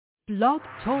Blog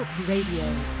Talk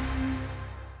Radio.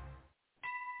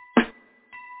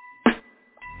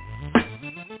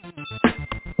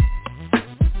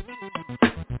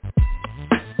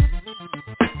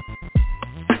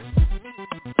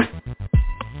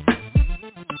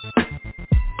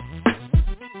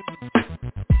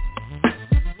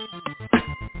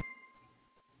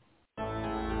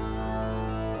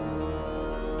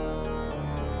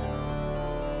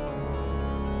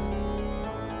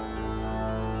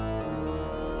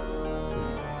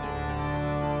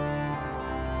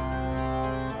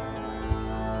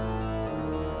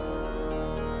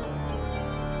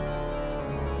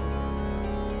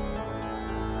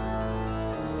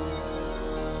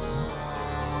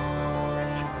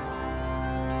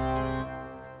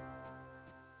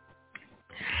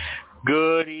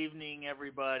 Good evening,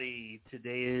 everybody.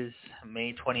 Today is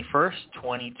May 21st,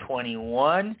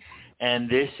 2021, and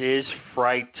this is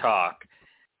Fright Talk.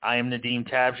 I am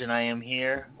Nadeem Tabj, and I am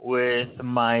here with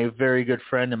my very good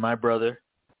friend and my brother,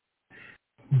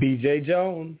 BJ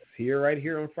Jones, right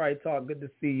here on Fright Talk. Good to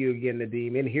see you again,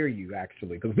 Nadeem, and hear you,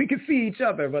 actually, because we can see each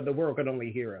other, but the world can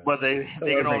only hear us. But they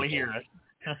can only hear us.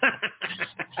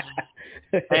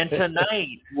 And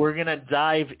tonight, we're going to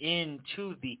dive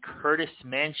into the Curtis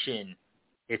Mansion.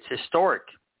 It's historic.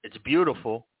 It's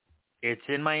beautiful. It's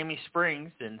in Miami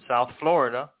Springs in South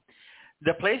Florida.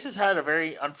 The place has had a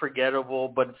very unforgettable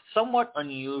but somewhat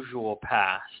unusual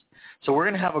past. So we're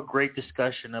going to have a great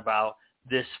discussion about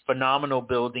this phenomenal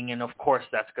building, and of course,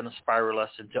 that's going to spiral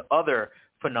us into other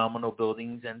phenomenal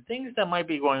buildings and things that might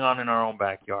be going on in our own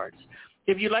backyards.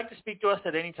 If you'd like to speak to us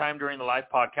at any time during the live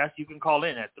podcast, you can call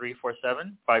in at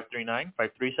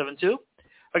 347-539-5372.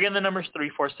 Again, the number is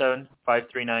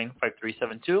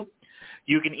 347-539-5372.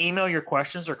 You can email your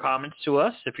questions or comments to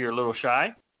us if you're a little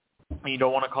shy and you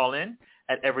don't want to call in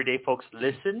at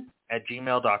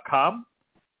everydayfolkslisten@gmail.com.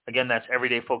 Again, that's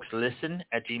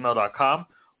everydayfolkslisten@gmail.com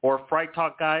or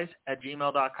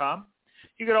frighttalkguys@gmail.com.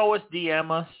 You can always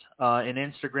DM us in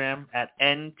Instagram at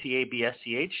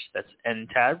NTABSCH, that's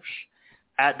NTABSH,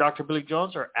 at Dr. Billy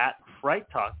Jones, or at Fright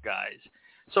Talk Guys.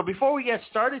 So before we get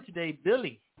started today,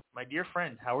 Billy, my dear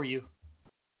friend, how are you?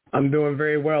 I'm doing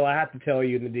very well. I have to tell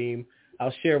you, Nadeem,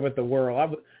 I'll share with the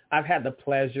world. I've had the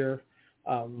pleasure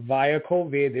via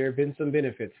COVID. There have been some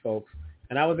benefits, folks,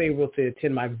 and I was able to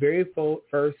attend my very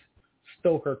first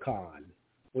StokerCon,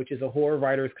 which is a horror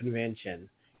writers convention,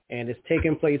 and it's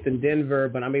taking place in Denver,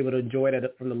 but I'm able to enjoy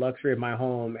it from the luxury of my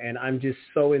home, and I'm just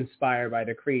so inspired by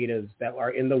the creatives that are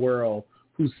in the world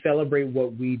who celebrate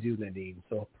what we do, Nadeem.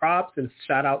 So props and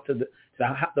shout out to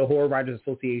the Horror Writers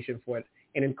Association for an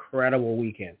incredible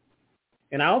weekend.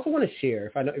 And I also want to share,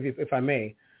 if I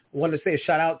may, I want to say a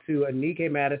shout out to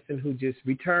Anike Madison, who just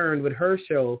returned with her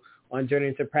show on Journey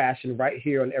into Passion right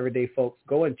here on Everyday Folks.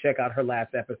 Go and check out her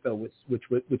last episode,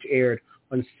 which aired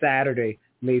on Saturday,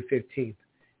 May 15th.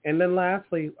 And then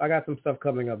lastly, I got some stuff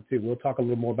coming up too. We'll talk a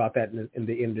little more about that in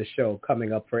the end of the show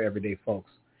coming up for Everyday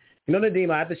Folks. You know, Nadeem,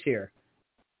 I have to share.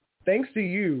 Thanks to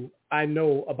you, I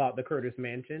know about the Curtis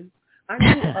Mansion. I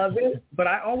knew of it, but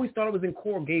I always thought it was in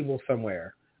Coral Gables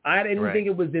somewhere. I didn't think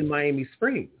it was in Miami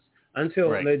Springs until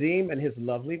Nadeem and his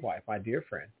lovely wife, my dear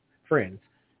friends,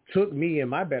 took me and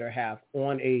my better half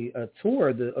on a tour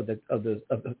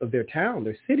of their town,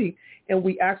 their city, and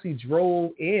we actually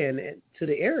drove in to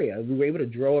the area. We were able to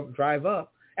drive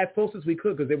up as close as we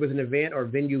could because there was an event or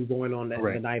venue going on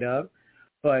the night of.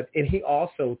 And he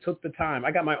also took the time.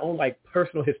 I got my own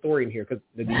personal historian here because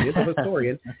Nadeem is a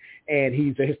historian, and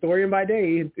he's a historian by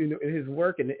day in his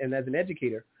work and as an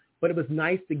educator. But it was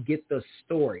nice to get the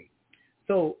story.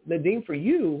 So Nadeem, for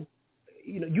you,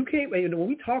 you came. When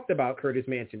we talked about Curtis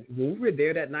Mansion, when we were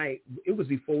there that night, it was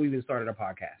before we even started our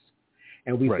podcast,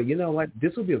 and we said, you know what,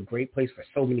 this will be a great place for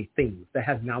so many things that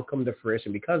has now come to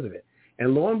fruition because of it.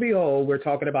 And lo and behold, we're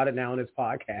talking about it now in this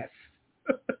podcast.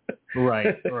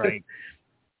 Right.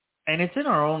 And it's in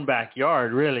our own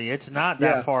backyard, really. It's not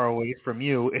that far away from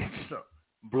you. It's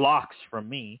blocks from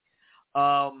me.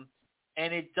 And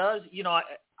it does,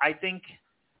 I think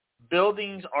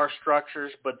buildings are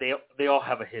structures, but they all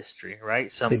have a history,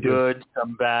 right? Some good,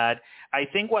 some bad. I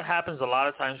think what happens a lot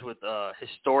of times with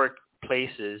historic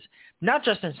places, not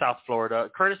just in South Florida,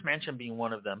 Curtis Mansion being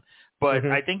one of them, but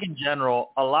I think in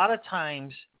general, a lot of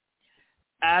times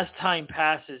as time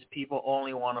passes, people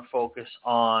only want to focus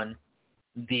on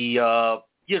the,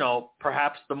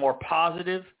 perhaps the more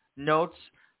positive notes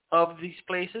of these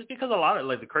places, because a lot of,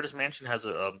 the Curtis Mansion has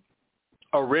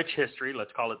a rich history,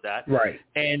 let's call it that. Right.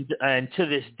 And to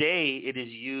this day, it is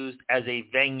used as a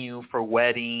venue for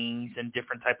weddings and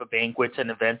different type of banquets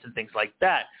and events and things like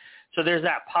that. So there's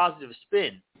that positive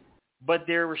spin. But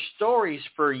there were stories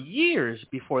for years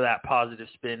before that positive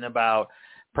spin about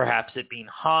perhaps it being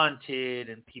haunted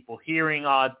and people hearing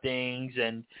odd things.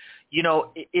 And, you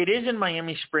know, it is in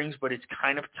Miami Springs, but it's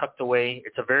kind of tucked away.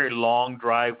 It's a very long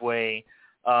driveway.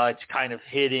 It's kind of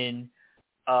hidden.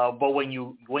 But when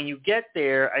you get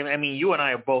there, I mean, you and I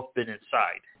have both been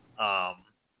inside.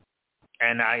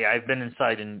 And I've been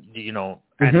inside at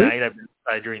night. I've been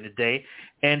inside during the day.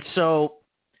 And so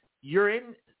you're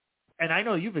in, and I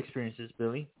know you've experienced this,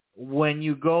 Billy, when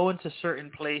you go into certain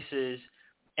places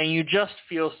and you just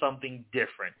feel something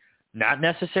different. Not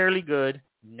necessarily good,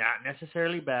 not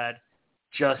necessarily bad,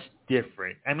 just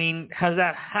different. I mean, has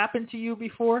that happened to you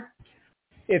before?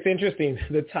 It's interesting.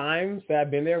 The times that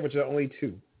I've been there, which are only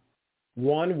two.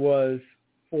 One was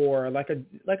for like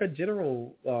a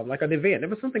general, like an event. There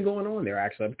was something going on there,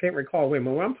 actually. I can't recall when,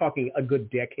 but I'm talking a good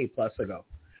decade plus ago.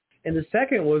 And the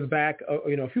second was back,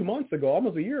 a few months ago,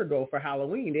 almost a year ago for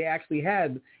Halloween. They actually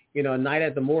had, a night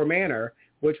at the Moore Manor,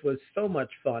 which was so much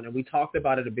fun. And we talked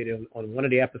about it a bit on one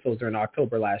of the episodes during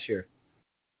October last year.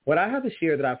 What I have to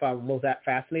share that I found most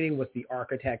fascinating was the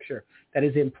architecture that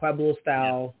is in Pueblo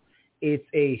style. Yeah. It's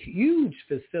a huge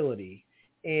facility.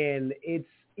 And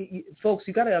folks,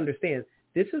 you got to understand,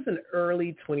 this is an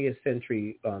early 20th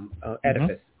century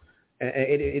edifice. And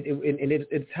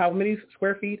it's how many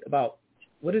square feet? About,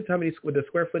 with the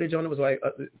square footage on it was like,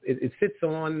 it sits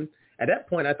on, at that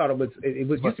point, I thought it was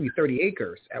used to be 30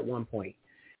 acres at one point.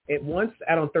 It once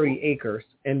out on 30 acres.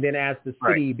 And then as the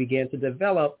city began to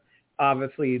develop,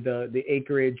 obviously the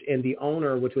acreage and the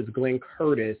owner, which was Glenn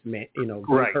Curtis,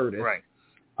 Curtis,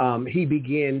 he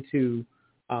began to,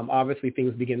 obviously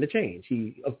things began to change.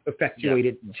 He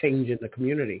effectuated change in the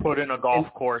community. Put in a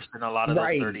golf course in a lot of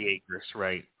those 30 acres,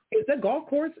 right? Is that golf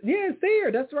course? Yeah, it's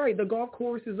there. That's right. The golf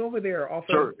course is over there off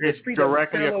of the street.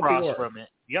 Directly across from it.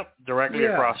 Yep, directly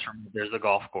across from it. There's a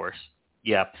golf course.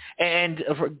 Yeah. And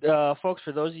folks,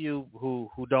 for those of you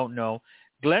who don't know,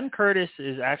 Glenn Curtis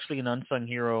is actually an unsung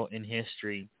hero in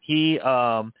history. He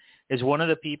is one of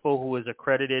the people who is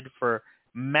accredited for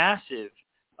massive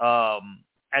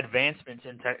advancements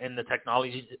in the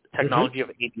technology of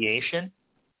aviation.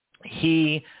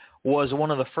 He was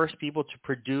one of the first people to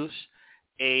produce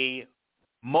a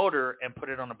motor and put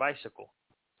it on a bicycle.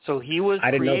 So he was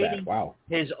creating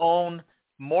his own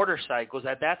motorcycles.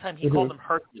 At that time, he called them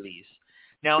Hercules.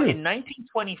 Now, in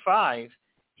 1925,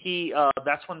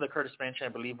 that's when the Curtis Mansion, I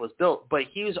believe, was built. But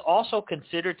he was also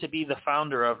considered to be the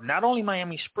founder of not only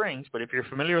Miami Springs, but if you're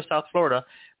familiar with South Florida,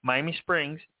 Miami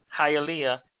Springs,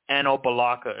 Hialeah, and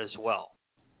Opa-locka as well.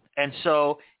 And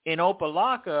so in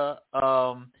Opa-locka,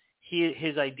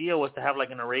 his idea was to have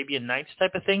like an Arabian Nights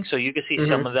type of thing. So you can see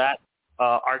some of that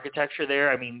architecture there.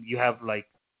 I mean, you have like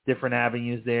different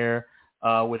avenues there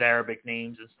with Arabic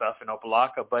names and stuff in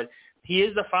Opa-locka. But he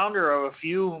is the founder of a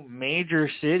few major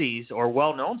cities, or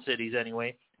well-known cities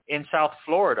anyway, in South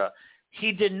Florida.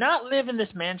 He did not live in this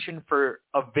mansion for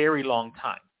a very long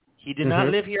time. He did not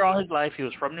live here all his life. He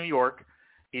was from New York.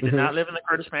 He did not live in the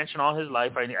Curtis Mansion all his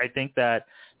life. I think that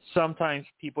sometimes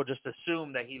people just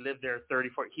assume that he lived there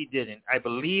 34. He didn't. I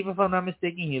believe, if I'm not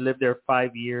mistaken, he lived there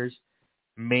 5 years,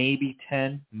 maybe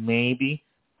 10, maybe.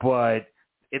 But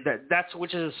that's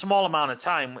which is a small amount of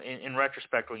time in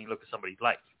retrospect when you look at somebody's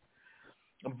life.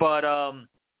 But,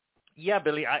 yeah,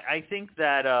 Billy, I think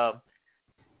that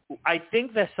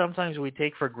sometimes we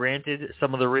take for granted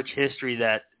some of the rich history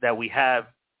that we have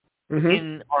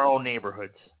in our own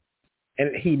neighborhoods.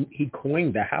 And he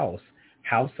coined the house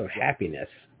of happiness,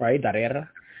 right? Darrera.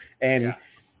 And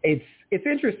it's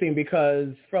interesting because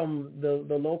from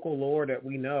the local lore that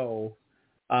we know,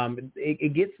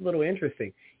 it gets a little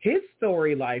interesting. His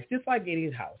story life, just like any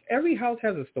house, every house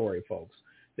has a story, folks.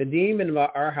 The demon of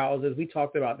our houses, we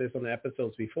talked about this on the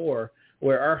episodes before,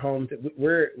 where our homes,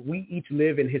 where we each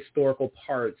live in historical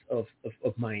parts of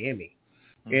Miami.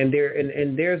 And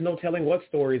there's no telling what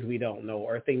stories we don't know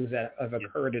or things that have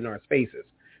occurred in our spaces.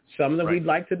 Some of them we'd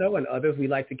like to know, and others we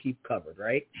like to keep covered,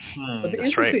 right? But the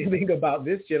interesting thing about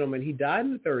this gentleman, he died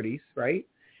in the 30s, right?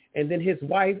 And then his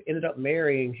wife ended up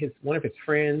marrying one of his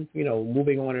friends,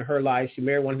 moving on in her life. She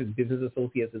married one of his business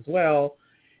associates as well.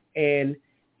 And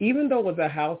even though it was a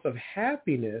house of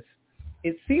happiness,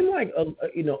 it seemed like,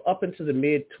 up into the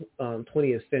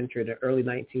mid-20th century, the early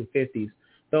 1950s,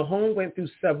 the home went through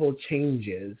several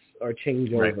changes or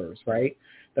changeovers, right?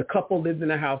 The couple lived in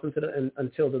the house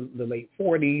until the late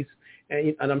 40s,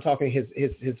 and I'm talking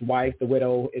his wife, the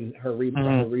widow, and her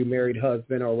remarried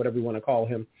husband, or whatever you want to call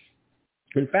him.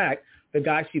 In fact, the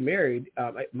guy she married,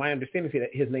 my understanding is that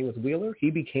his name was Wheeler.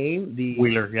 He became the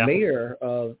mayor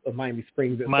of Miami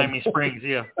Springs. Miami Springs,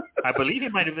 yeah. I believe he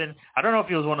might have been. I don't know if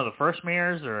he was one of the first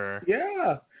mayors or.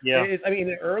 Yeah. I mean, in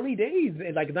the early days,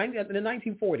 like in the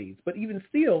 1940s. But even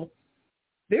still,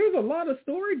 there's a lot of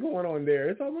story going on there.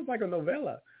 It's almost like a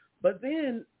novella. But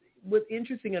then, what's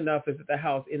interesting enough is that the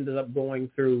house ended up going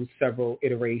through several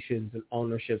iterations and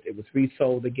ownerships. It was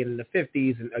resold again in the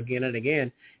 50s and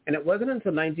again. And it wasn't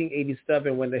until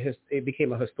 1987 when it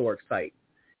became a historic site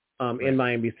in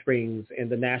Miami Springs, and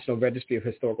the National Registry of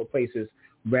Historical Places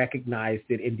recognized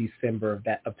it in December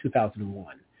of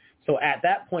 2001. So at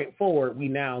that point forward, we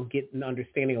now get an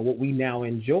understanding of what we now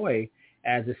enjoy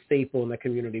as a staple in the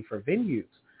community for venues.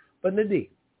 But Nadine,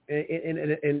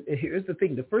 and here's the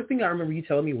thing. The first thing I remember you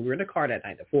telling me when we were in the car that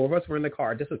night, the four of us were in the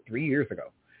car, this was 3 years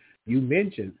ago, you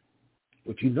mentioned,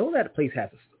 but you know that place has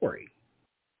a story.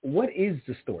 What is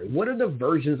the story? What are the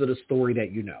versions of the story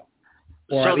that you know?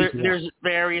 So there's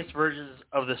various versions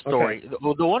of the story.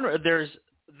 Okay.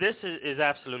 This is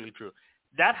absolutely true.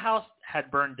 That house had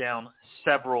burned down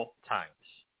several times.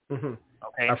 Mm-hmm.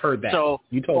 Okay, I've heard that. So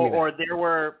you told me that. Or there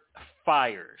were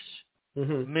fires.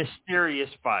 Mm-hmm. Mysterious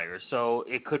fires. So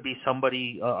it could be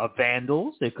somebody,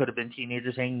 vandals. It could have been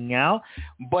teenagers hanging out.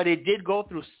 But it did go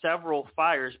through several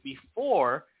fires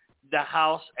before the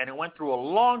house, and it went through a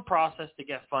long process to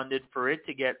get funded for it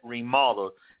to get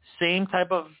remodeled. Same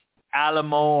type of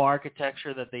Alamo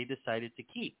architecture that they decided to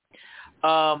keep.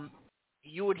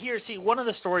 You would hear, one of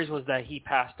the stories was that he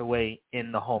passed away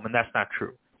in the home, and that's not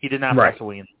true. He did not pass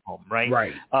away in the home, right?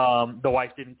 Right. The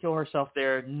wife didn't kill herself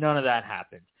there. None of that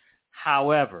happened.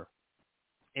 However,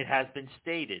 it has been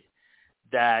stated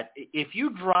that if you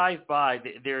drive by,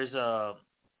 there's the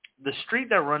street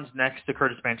that runs next to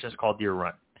Curtis Mansion is called Deer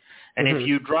Run. And if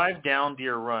you drive down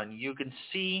Deer Run, you can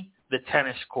see the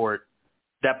tennis court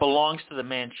that belongs to the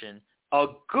mansion a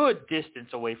good distance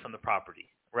away from the property,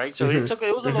 right? So it was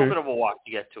a little bit of a walk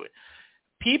to get to it.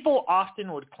 People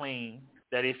often would claim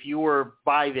that if you were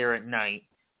by there at night,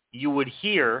 you would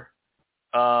hear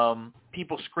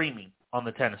people screaming on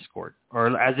the tennis court,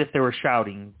 or as if they were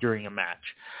shouting during a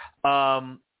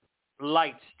match.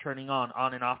 Lights turning on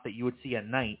and off that you would see at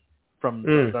night from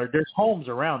there's homes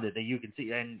around it that you can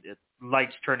see, and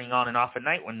lights turning on and off at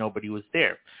night when nobody was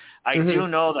there. I do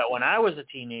know that when I was a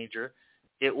teenager,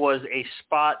 it was a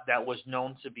spot that was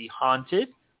known to be haunted.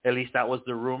 At least that was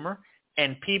the rumor.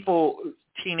 And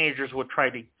teenagers would try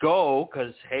to go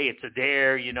because, hey, it's a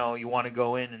dare, you want to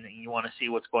go in and you want to see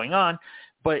what's going on.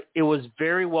 But it was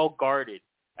very well guarded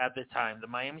at the time. The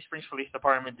Miami Springs Police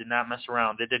Department did not mess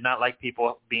around. They did not like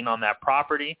people being on that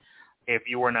property if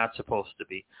you were not supposed to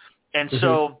be. And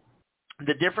so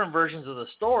the different versions of the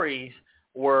stories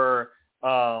were,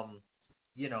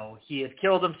 he had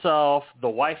killed himself, the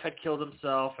wife had killed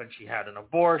himself, and she had an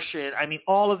abortion. I mean,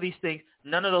 all of these things,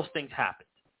 none of those things happened.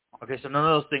 Okay, so none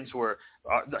of those things were,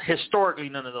 historically,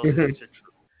 none of those things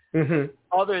are true.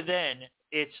 Other than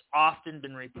it's often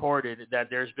been reported that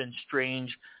there's been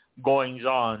strange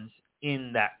goings-ons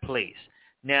in that place.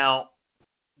 Now,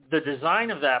 the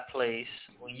design of that place,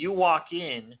 when you walk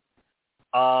in,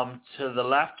 to the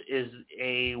left is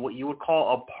what you would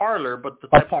call a parlor, but the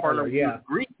type of parlor where you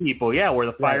greet people, where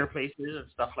the fireplace is and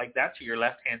stuff like that to your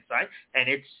left-hand side, and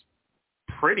it's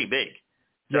pretty big.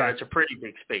 So it's a pretty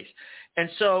big space. And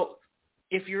so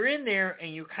if you're in there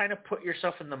and you kind of put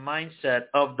yourself in the mindset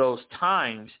of those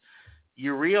times,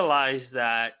 you realize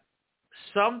that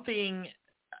I've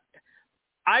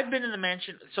been in the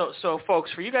mansion. So folks,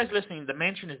 for you guys listening, the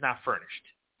mansion is not furnished.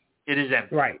 It is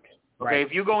empty. Right. Okay,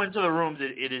 if you go into the rooms,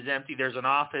 it is empty. There's an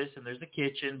office and there's a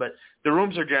kitchen, but the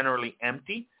rooms are generally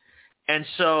empty. And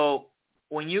so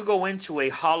when you go into a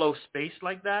hollow space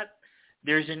like that,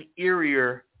 there's an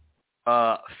eerier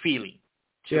feeling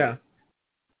to it.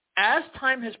 As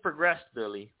time has progressed,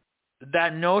 Billy,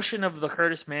 that notion of the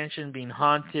Curtis Mansion being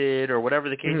haunted or whatever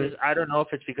the case is, I don't know if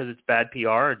it's because it's bad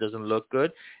PR, it doesn't look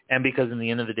good, and because in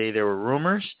the end of the day there were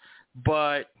rumors,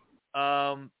 but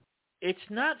it's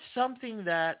not something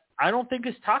that I don't think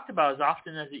is talked about as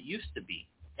often as it used to be.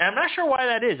 And I'm not sure why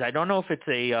that is. I don't know if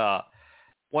it's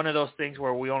one of those things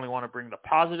where we only want to bring the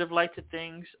positive light to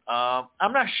things.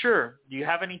 I'm not sure. Do you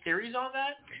have any theories on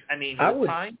that? I mean,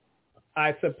 time?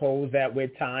 I suppose that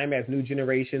with time, as new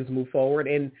generations move forward,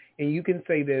 and you can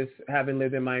say this, having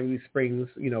lived in Miami Springs,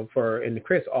 and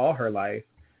Chris all her life,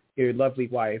 your lovely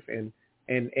wife, and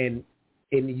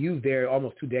you there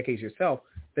almost 2 decades yourself,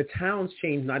 the town's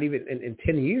changed not even in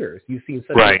 10 years. You've seen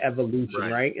such an evolution,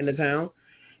 right, in the town.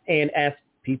 And as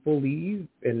people leave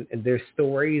and their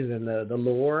stories and the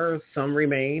lore, some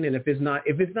remain. And if it's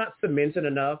not cemented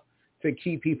enough to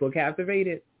keep people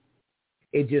captivated,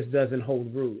 it just doesn't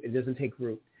hold root. It doesn't take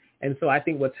root. And so I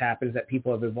think what's happened is that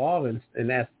people have evolved, and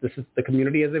the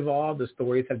community has evolved. The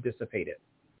stories have dissipated.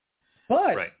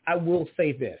 But I will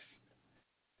say this.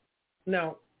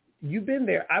 Now, you've been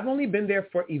there. I've only been there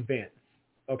for events,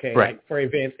 okay? Right. Like for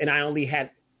events, and I only had,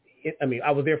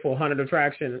 I was there for a haunted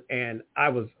attraction, and I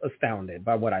was astounded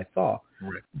by what I saw.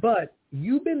 Right. But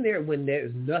you've been there when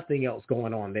there's nothing else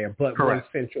going on there but one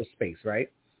central space, right?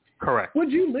 Correct.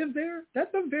 Would you live there?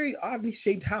 That's a very oddly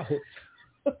shaped house.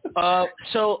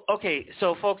 So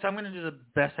folks, I'm going to do the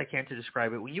best I can to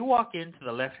describe it. When you walk into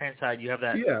the left-hand side, you have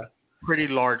that pretty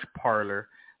large parlor.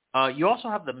 You also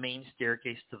have the main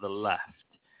staircase to the left.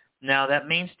 Now, that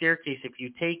main staircase, if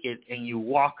you take it and you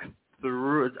walk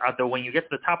through, when you get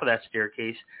to the top of that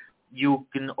staircase, you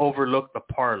can overlook the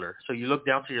parlor. So you look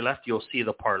down to your left, you'll see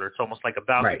the parlor. It's almost like a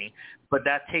balcony. Right. But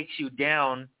that takes you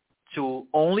down to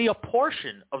only a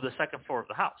portion of the second floor of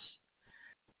the house.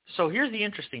 So here's the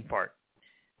interesting part.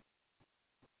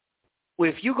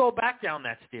 If you go back down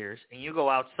that stairs and you go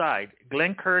outside,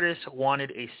 Glenn Curtis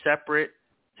wanted a separate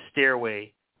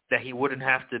stairway that he wouldn't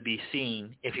have to be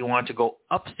seen if he wanted to go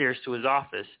upstairs to his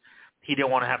office. He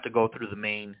didn't want to have to go through the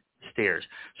main stairs.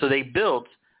 So they built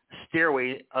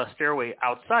a stairway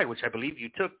outside, which I believe you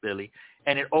took, Billy,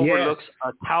 and it overlooks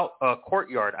a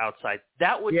courtyard outside.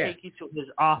 That would take you to his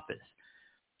office.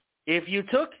 If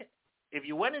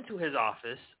you went into his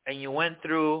office and you went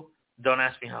through, don't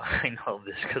ask me how I know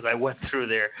this because I went through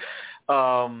there.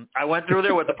 I went through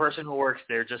there with the person who works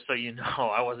there, just so you know.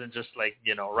 I wasn't just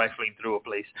rifling through a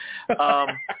place.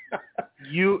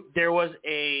 There was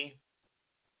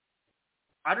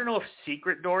I don't know if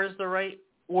secret door is the right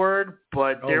word,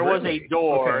 but there was a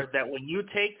door that when you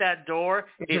take that door,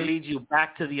 it leads you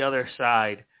back to the other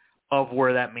side of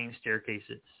where that main staircase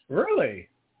is. Really?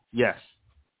 Yes.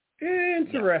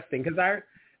 Interesting, because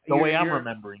the way I'm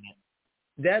remembering it.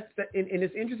 And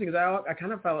it's interesting because I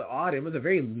kind of felt odd. It was a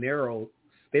very narrow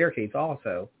staircase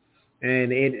also,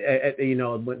 and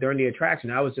during the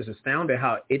attraction, I was just astounded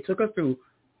how it took us through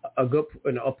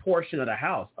a portion of the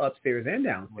house, upstairs and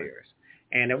downstairs,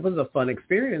 and it was a fun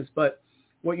experience. But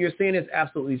what you're saying is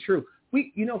absolutely true.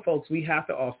 Folks, we have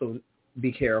to also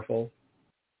be careful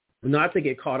not to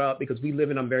get caught up because we live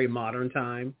in a very modern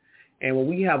time, and when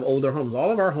we have older homes,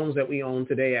 all of our homes that we own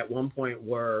today at one point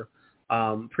were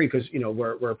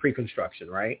were pre-construction,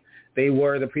 right? They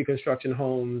were the pre-construction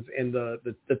homes in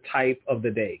the type of the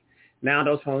day. Now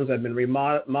those homes have been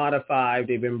modified.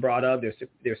 They've been brought up.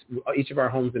 There's each of our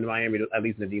homes in Miami, at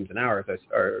least Nadim's and ours,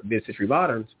 are mid-century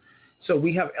moderns. So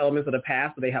we have elements of the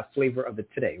past, but they have flavor of the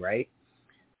today, right?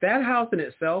 That house in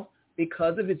itself,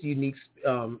 because of its unique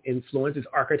influence, its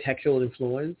architectural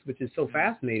influence, which is so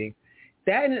fascinating,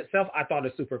 that in itself, I thought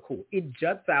is super cool. It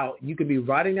juts out. You could be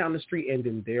riding down the street and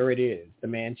then there it is, the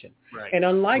mansion. Right. And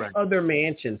unlike other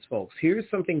mansions, folks, here's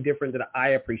something different that I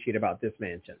appreciate about this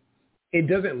mansion. It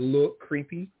doesn't look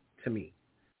creepy to me,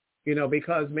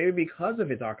 because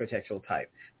of its architectural type.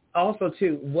 Also,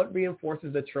 too, what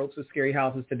reinforces the tropes of scary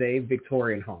houses today?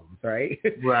 Victorian homes, right?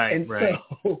 Right, and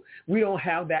so we don't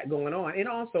have that going on. And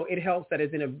also, it helps that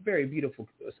it's in a very beautiful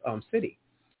city.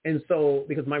 And so,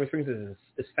 because Miami Springs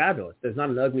is fabulous, there's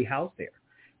not an ugly house there.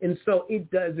 And so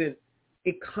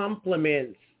it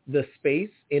complements the space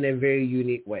in a very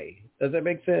unique way. Does that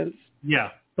make sense? Yeah.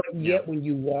 But yet when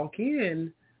you walk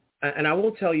in, and I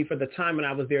will tell you for the time when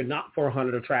I was there, not for a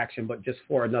haunted attraction, but just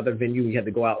for another venue, we had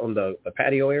to go out on the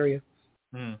patio area.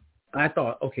 I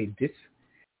thought, okay,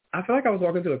 I feel like I was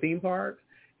walking to a theme park,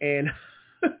 and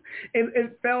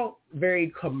it felt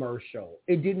very commercial.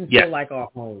 It didn't feel like a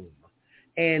home.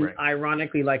 And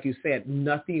ironically, like you said,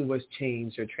 nothing was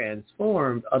changed or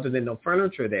transformed other than no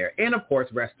furniture there. And, of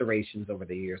course, restorations over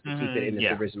the years to keep it in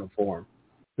its original form.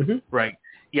 Right.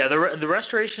 Yeah, the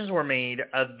restorations were made.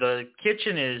 The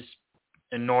kitchen is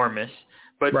enormous,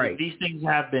 but these things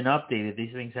have been updated.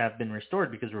 These things have been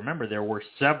restored because, remember, there were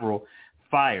several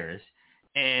fires.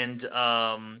 And,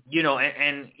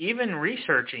 and even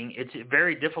researching, it's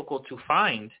very difficult to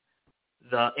find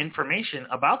the information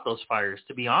about those fires,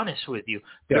 to be honest with you.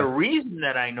 The reason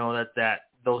that I know that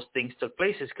those things took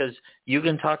place is because you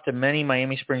can talk to many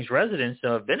Miami Springs residents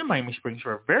that have been in Miami Springs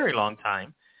for a very long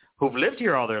time, who've lived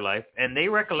here all their life, and they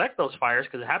recollect those fires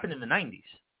because it happened in the 90s.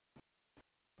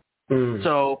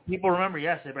 So people remember,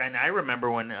 and I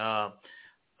remember when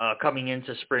coming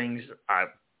into Springs,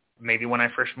 maybe when I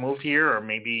first moved here or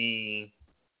maybe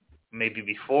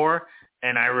before,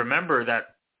 and I remember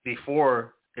that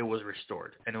before it was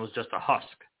restored, and it was just a husk,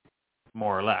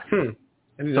 more or less.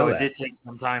 So it did take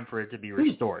some time for it to be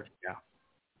restored.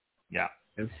 Yeah.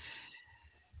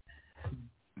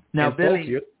 Now, And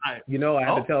Billy, folks, I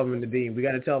have to tell them, Nadeem, we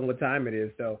got to tell them what time it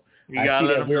is. So I see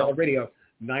that we're already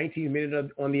 19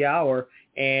 minutes on the hour,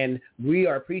 and we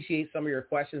appreciate some of your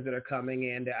questions that are coming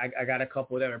in. I got a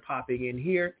couple that are popping in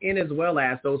here, and as well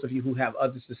as those of you who have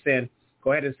others to send,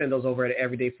 go ahead and send those over to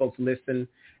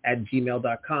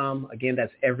everydayfolkslisten@gmail.com. Again,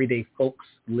 that's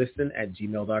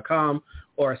everydayfolkslisten@gmail.com,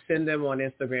 or send them on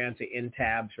Instagram to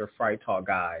ntabs or Fright Talk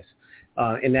Guys,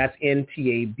 and that's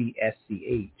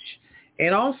NTABSCH.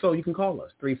 And also, you can call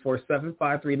us,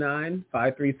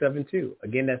 347-539-5372.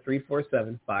 Again, that's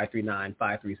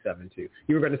 347-539-5372.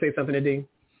 You were going to say something, Nadine?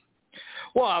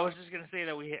 Well, I was just going to say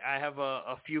that I have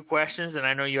a few questions, and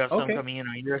I know you have some coming in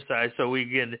on your side, so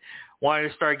we wanted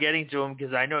to start getting to them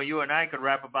because I know you and I could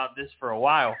rap about this for a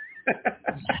while.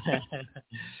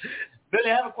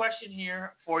 Billy, I have a question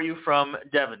here for you from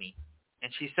Devaney,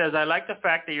 and she says, I like the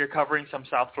fact that you're covering some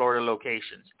South Florida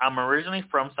locations. I'm originally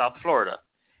from South Florida.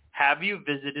 Have you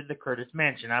visited the Curtis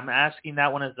Mansion? I'm asking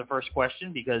that one as the first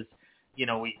question because, in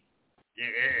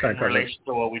relation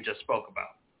to what we just spoke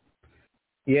about.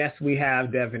 Yes, we have,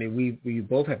 Devaney. We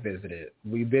both have visited.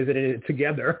 We visited it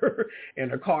together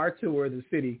in a car tour of the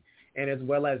city, and as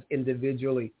well as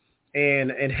individually,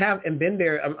 and been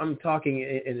there. I'm talking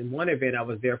in one event. I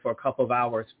was there for a couple of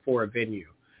hours for a venue.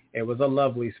 It was a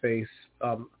lovely space.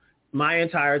 My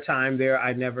entire time there,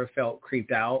 I never felt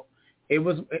creeped out. It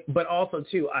was, but also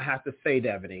too, I have to say,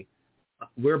 Devaney,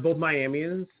 we're both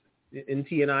Miamians.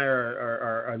 NT and I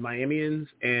are Miamians,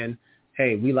 and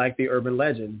hey, we like the urban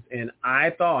legends. And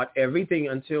I thought everything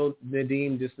until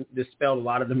Nadeem dispelled a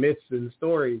lot of the myths and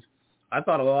stories. I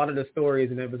thought a lot of the stories,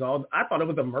 and I thought it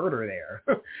was a murder there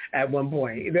at one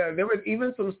point. There was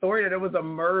even some story that there was a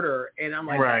murder, and I'm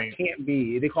like, That can't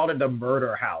be. They called it the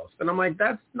murder house. And I'm like,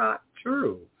 that's not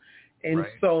true. And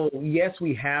so, yes,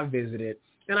 we have visited.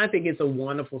 And I think it's a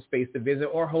wonderful space to visit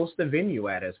or host a venue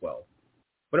at as well.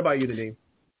 What about you, Nadeem?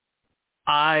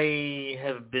 I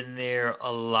have been there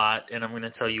a lot, and I'm going to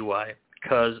tell you why.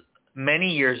 Because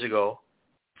many years ago,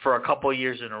 for a couple of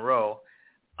years in a row,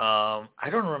 I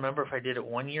don't remember if I did it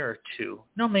 1 year or two.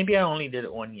 No, maybe I only did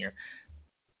it 1 year.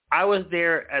 I was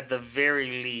there at the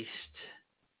very least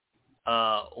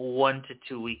 1 to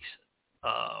 2 weeks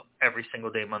every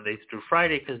single day, Monday through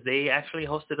Friday, because they actually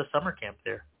hosted a summer camp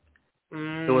there.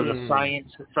 It was a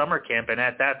science summer camp, and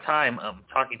at that time, I'm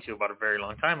talking to you about a very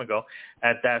long time ago,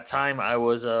 at that time I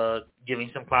was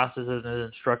giving some classes as an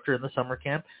instructor in the summer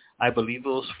camp. I believe it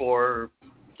was for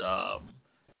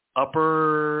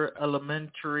upper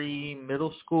elementary,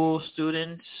 middle school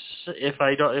students, if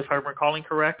I'm recalling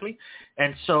correctly.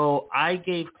 And so I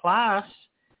gave class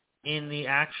in the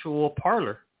actual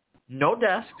parlor. No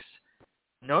desks.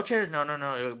 No chairs,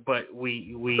 no. But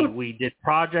we did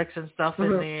projects and stuff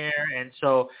in there, and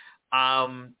so,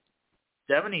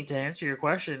 Devaney, to answer your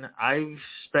question, I've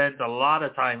spent a lot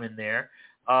of time in there,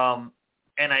 and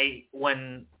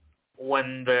when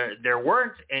there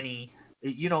weren't any,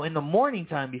 in the morning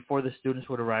time before the students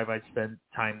would arrive, I'd spend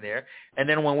time there, and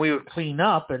then when we would clean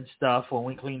up and stuff, when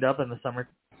we cleaned up and the summer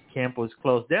camp was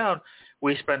closed down,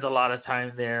 we spent a lot of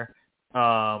time there.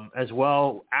 As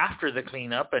well after the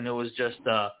cleanup, and it was just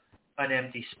an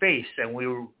empty space, and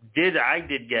I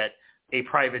did get a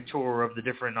private tour of the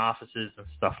different offices and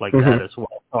stuff like that as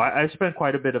well. So I spent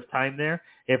quite a bit of time there.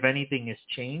 If anything has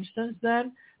changed since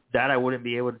then, that I wouldn't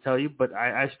be able to tell you, but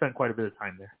I spent quite a bit of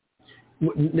time there.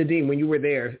 Nadeem, when you were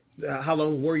there, how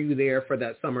long were you there for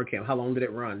that summer camp? How long did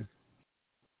it run?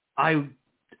 I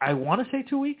want to say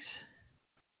 2 weeks.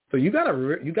 So you got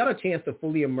a chance to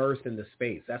fully immerse in the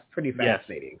space. That's pretty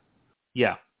fascinating.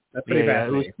 Yeah. That's pretty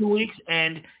fascinating. It was 2 weeks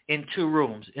and in 2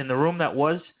 rooms. In the room that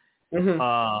was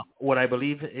what I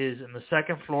believe is in the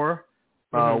second floor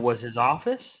was his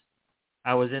office.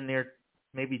 I was in there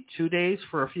maybe 2 days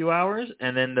for a few hours,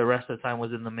 and then the rest of the time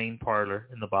was in the main parlor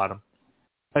in the bottom.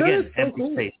 Again,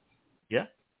 empty space. Yeah.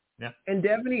 Yeah. And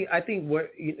Devaney, I think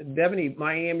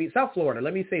Miami, South Florida.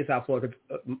 Let me say South Florida,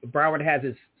 because Broward has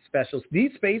its specials.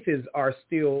 These spaces are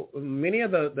still, many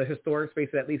of the historic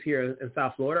spaces, at least here in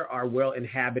South Florida, are well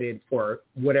inhabited for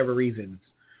whatever reasons,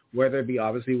 whether it be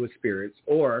obviously with spirits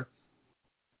or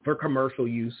for commercial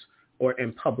use or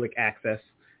in public access.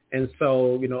 And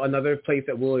so, another place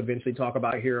that we'll eventually talk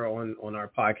about here on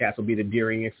our podcast will be the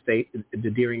Deering Estate.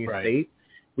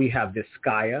 We have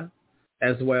Vizcaya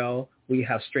as well. We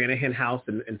have Stranahan House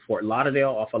in Fort Lauderdale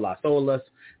off of Las Olas.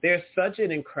 There's such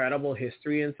an incredible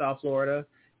history in South Florida.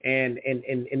 And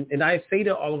I say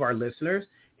to all of our listeners,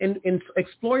 and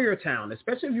explore your town,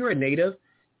 especially if you're a native.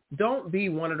 Don't be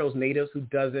one of those natives who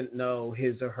doesn't know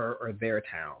his or her or their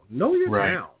town. Know your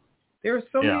town. There are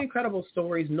so many incredible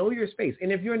stories. Know your space.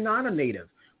 And if you're not a native,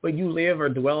 but you live or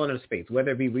dwell in a space,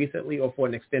 whether it be recently or for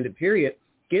an extended period,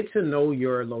 get to know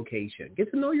your location.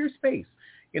 Get to know your space.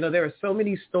 There are so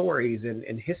many stories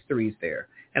and histories there.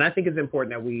 And I think it's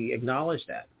important that we acknowledge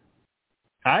that.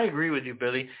 I agree with you,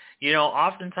 Billy.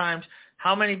 Oftentimes,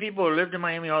 how many people have lived in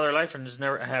Miami all their life and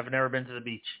have never been to the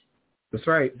beach? That's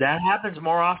right. That happens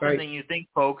more often than you think,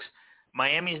 folks.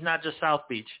 Miami is not just South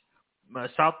Beach.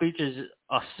 South Beach is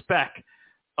a speck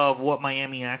of what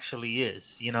Miami actually is,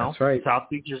 That's right. South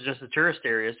Beach is just a tourist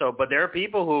area. But there are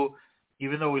people who,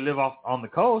 even though we live off on the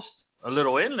coast, a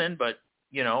little inland, but,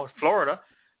 Florida,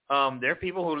 there are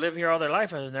people who live here all their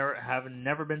life and have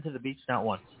never been to the beach, not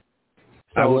once.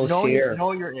 So I will know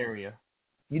your area.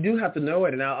 You do have to know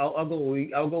it, and I'll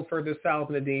go further south,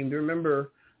 Nadeem. Do you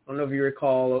remember? I don't know if you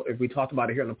recall if we talked about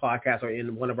it here on the podcast or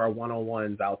in one of our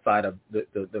one-on-ones outside of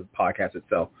the podcast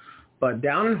itself. But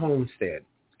down in Homestead,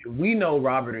 we know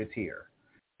Robert is here,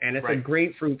 and it's a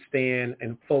great fruit stand.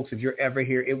 And folks, if you're ever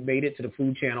here, it made it to the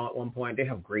Food Channel at one point. They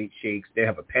have great shakes. They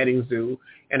have a petting zoo,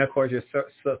 and of course, you're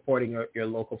supporting your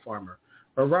local farmer.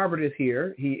 But Robert is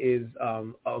here. He is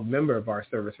a member of our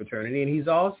service fraternity, and he's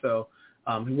also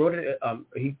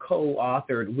he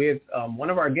co-authored with one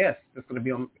of our guests that's going to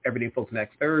be on Everyday Folks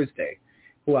next Thursday,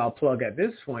 who I'll plug at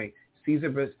this point,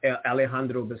 Cesar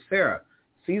Alejandro Becerra.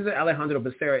 Cesar Alejandro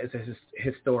Becerra is a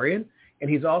historian, and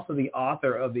he's also the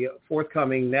author of the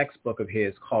forthcoming next book of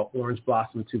his called Orange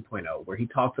Blossom 2.0, where he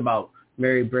talks about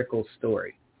Mary Brickell's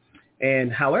story.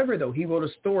 And however, though, he wrote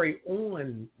a story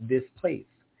on this place.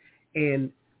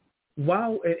 And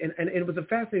it was a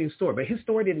fascinating story, but his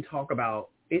story didn't talk about,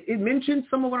 it mentioned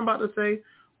some of what I'm about to say,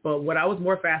 but what I was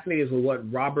more fascinated is with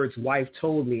what Robert's wife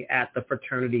told me at the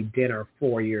fraternity dinner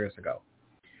 4 years ago.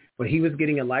 When he was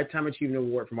getting a Lifetime Achievement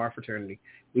Award from our fraternity,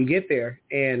 we get there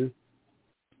and,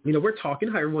 we're talking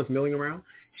how everyone's milling around.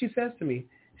 She says to me,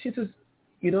 she says,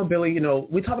 Billy,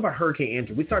 we talk about Hurricane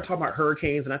Andrew. We started talking about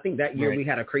hurricanes, and I think that year we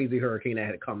had a crazy hurricane that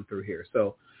had come through here.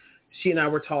 So she and I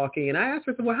were talking, and I asked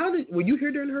her, well, were you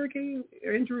here during Hurricane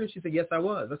Andrew? And she said, yes, I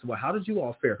was. I said, well, how did you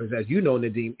all fare? Because as you know,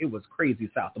 Nadeem, it was crazy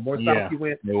south. The more south you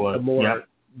went, the more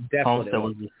definitely it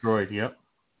was destroyed, yep.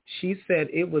 She said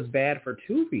it was bad for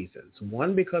two reasons.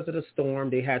 One, because of the storm,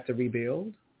 they had to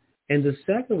rebuild. And the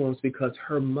second one was because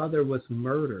her mother was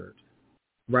murdered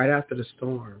right after the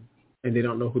storm, and they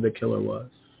don't know who the killer was.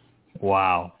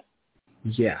 Wow.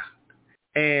 Yeah.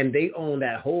 And they own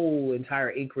that whole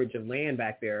entire acreage of land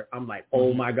back there. I'm like,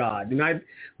 oh, my God.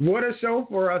 What a show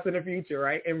for us in the future,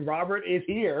 right? And Robert is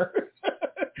here.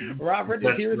 Robert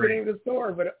is here is the name of the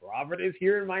store, but Robert is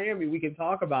here in Miami. We can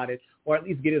talk about it or at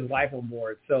least get his wife on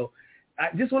board. So I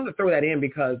just wanted to throw that in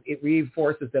because it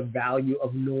reinforces the value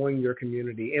of knowing your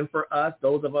community. And for us,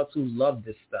 those of us who love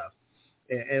this stuff,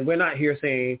 and we're not here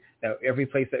saying that every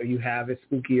place that you have is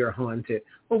spooky or haunted.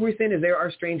 What we're saying is there are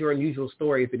strange or unusual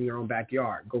stories in your own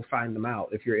backyard. Go find them out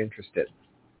if you're interested.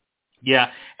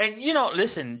 Yeah. And,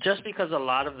 listen, just because a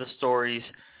lot of the stories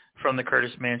from the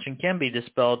Curtis Mansion can be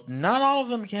dispelled, not all of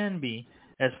them can be.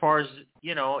 As far as,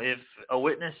 if a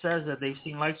witness says that they've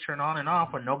seen lights turn on and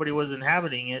off when nobody was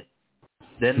inhabiting it,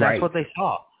 then that's what they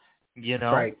saw.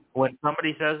 When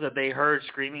somebody says that they heard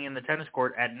screaming in the tennis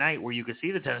court at night where you could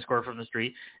see the tennis court from the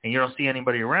street and you don't see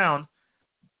anybody around,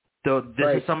 this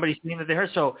is somebody seeing that they heard.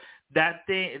 So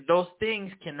those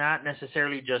things cannot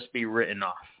necessarily just be written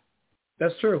off.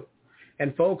 That's true.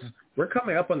 And folks, we're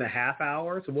coming up on the half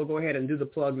hour, so we'll go ahead and do the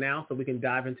plug now so we can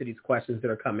dive into these questions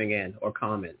that are coming in or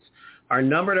comments. Our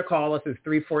number to call us is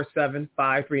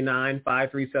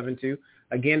 347-539-5372.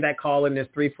 Again, that call-in is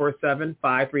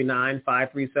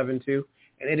 347-539-5372.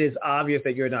 And it is obvious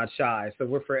that you're not shy, so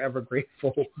we're forever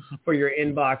grateful for your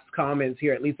inbox comments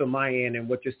here, at least on my end, and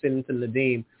what you're sending to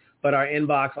Nadeem. But our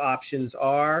inbox options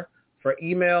are for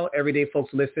email,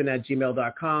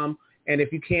 everydayfolkslisten@gmail.com. And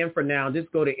if you can for now,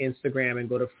 just go to Instagram and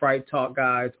go to Fright Talk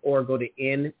Guys or go to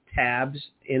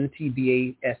NTABS,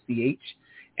 NTBASCH,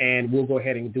 and we'll go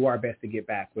ahead and do our best to get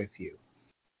back with you.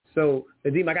 So,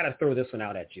 Nadeem, I got to throw this one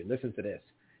out at you. Listen to this.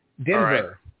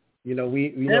 Denver. Right. We love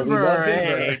Denver.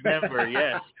 Hey, Denver,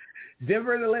 yes.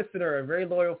 Denver, the listener, a very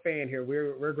loyal fan here.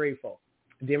 We're grateful.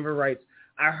 Denver writes,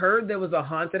 I heard there was a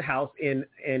haunted house in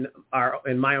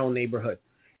my own neighborhood.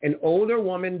 An older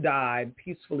woman died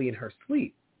peacefully in her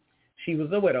sleep. She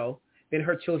was a widow. Then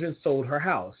her children sold her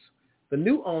house. The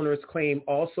new owners claim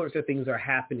all sorts of things are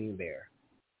happening there.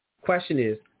 Question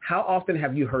is, how often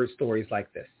have you heard stories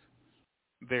like this?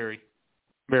 Very,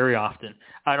 very often.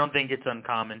 I don't think it's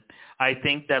uncommon. I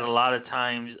think that a lot of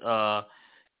times,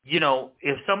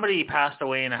 if somebody passed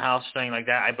away in a house, something like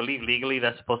that, I believe legally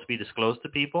that's supposed to be disclosed to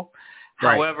people.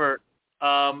 Right. However,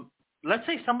 let's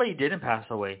say somebody didn't pass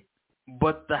away.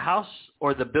 but the house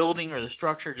or the building or the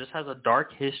structure just has a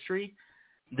dark history,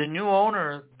 the new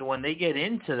owner, when they get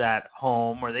into that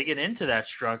home or they get into that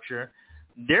structure,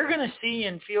 they're going to see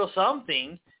and feel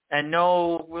something and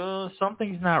know, well,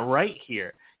 something's not right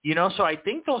here. So I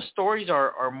think those stories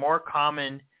are more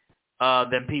common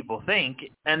than people think.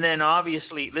 And then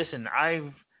obviously, listen,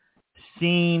 I've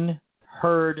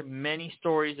heard many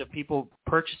stories of people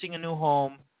purchasing a new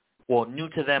home, well, new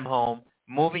to them home,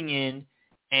 moving in,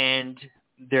 and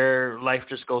their life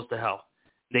just goes to hell.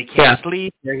 They can't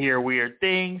sleep. They hear weird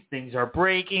things. Things are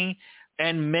breaking.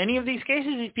 And many of these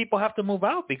cases, these people have to move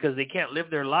out because they can't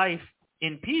live their life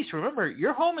in peace. Remember,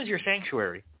 your home is your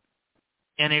sanctuary.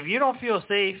 And if you don't feel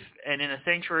safe and in a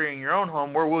sanctuary in your own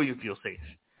home, where will you feel safe?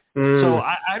 So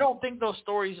I don't think those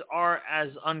stories are as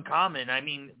uncommon. I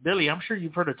mean, Billy, I'm sure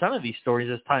you've heard a ton of these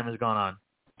stories as time has gone on.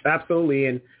 Absolutely.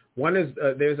 And one is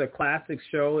there's a classic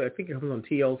show, I think it comes on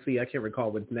TLC, I can't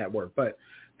recall which network, but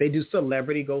they do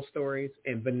celebrity ghost stories.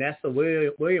 And Vanessa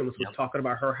Williams was talking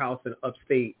about her house in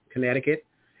upstate Connecticut.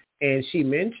 And she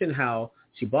mentioned how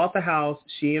she bought the house.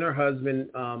 She and her husband,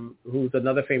 who's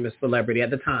another famous celebrity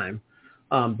at the time,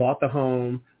 bought the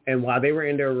home. And while they were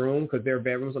in their room, because their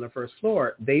bedroom's on the first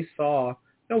floor, they saw,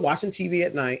 watching TV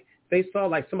at night, they saw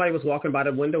like somebody was walking by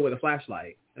the window with a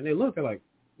flashlight. And they looked, they're like,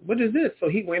 what is this? So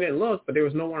he went and looked, but there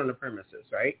was no one on the premises,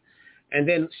 right? And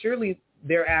then surely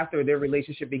thereafter, their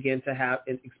relationship began to have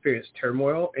and experience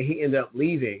turmoil, and he ended up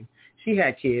leaving. She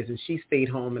had kids, and she stayed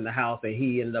home in the house, and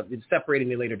he ended up separating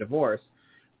and later divorced.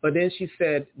 But then she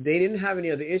said they didn't have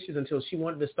any other issues until she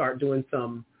wanted to start doing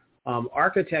some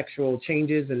architectural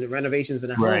changes and renovations in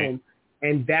the home,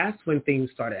 and that's when things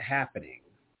started happening,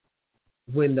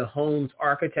 when the home's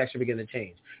architecture began to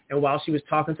change. And while she was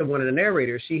talking to one of the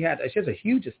narrators, she has a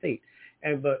huge estate,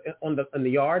 and in the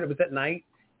yard, it was at night,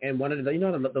 and one of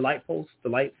the the light posts, the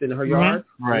lights in her yard,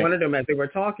 one of them, as they were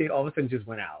talking, all of a sudden just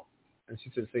went out. And she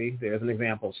said, see, there's an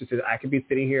example. She said, I could be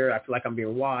sitting here, I feel like I'm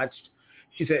being watched.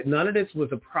 She said none of this was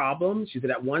a problem. She said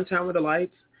at one time with the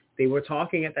lights, they were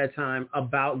talking at that time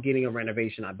about getting a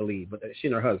renovation, I believe, but she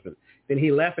and her husband. Then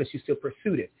he left and she still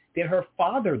pursued it. Then her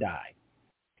father died.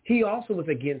 He also was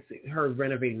against her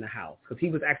renovating the house because he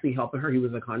was actually helping her. He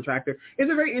was a contractor.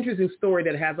 It's a very interesting story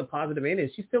that has a positive ending.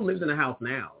 She still lives in the house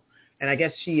now. And I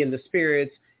guess she and the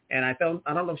spirits, and I don't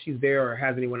know if she's there or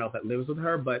has anyone else that lives with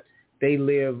her, but they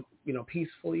live,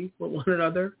 peacefully with one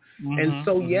another. And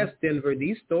so, yes, Denver,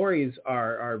 these stories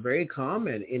are very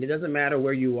common, and it doesn't matter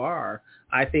where you are.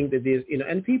 I think that there's,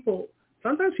 and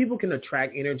sometimes people can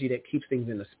attract energy that keeps things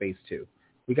in the space too.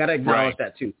 We got to acknowledge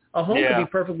that too. A home can be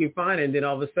perfectly fine, and then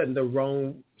all of a sudden the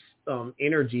wrong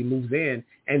energy moves in,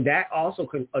 and that also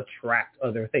can attract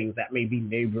other things that may be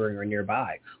neighboring or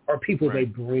nearby, or people they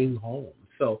bring home.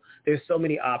 So there's so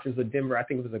many options with Denver. I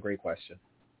think it was a great question.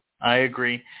 I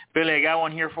agree. Billy, I got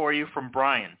one here for you from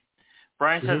Brian.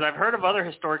 Brian says, I've heard of other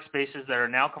historic spaces that are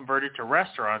now converted to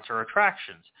restaurants or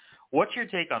attractions. What's your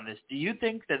take on this? Do you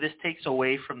think that this takes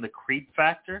away from the creep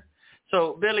factor?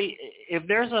 So, Billy, if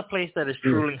there's a place that is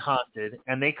truly haunted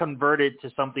and they convert it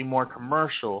to something more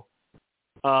commercial,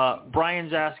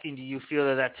 Brian's asking, do you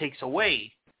feel that takes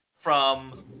away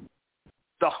from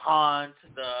the haunt,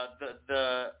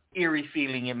 the eerie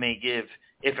feeling it may give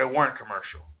if it weren't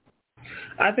commercial?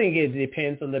 I think it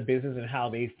depends on the business and how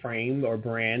they frame or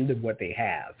brand what they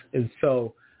have. And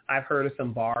so I've heard of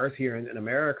some bars here in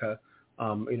America,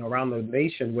 around the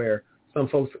nation where some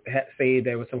folks say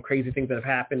there were some crazy things that have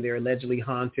happened. They're allegedly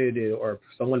haunted or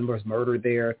someone was murdered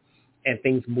there and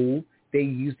things move. They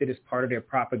used it as part of their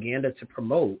propaganda to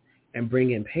promote and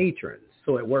bring in patrons.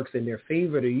 So it works in their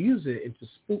favor to use it and to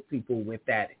spook people with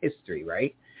that history,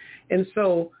 right? And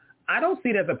so I don't see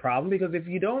it as a problem because if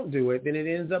you don't do it, then it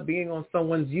ends up being on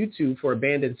someone's YouTube for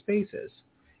abandoned spaces.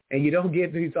 And you don't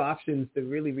get these options to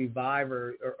really revive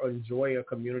or enjoy a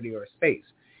community or a space.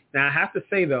 Now, I have to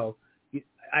say, though,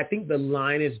 I think the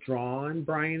line is drawn,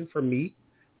 Brian, for me,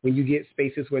 when you get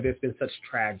spaces where there's been such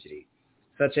tragedy,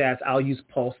 such as I'll use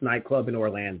Pulse nightclub in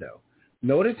Orlando.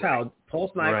 Notice how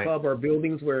Pulse nightclub or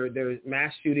buildings where there's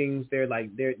mass shootings, they're demoed.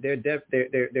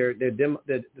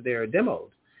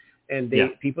 And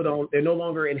they're no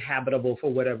longer inhabitable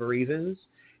for whatever reasons.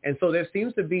 And so there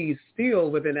seems to be still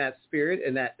within that spirit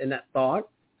and that thought,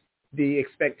 the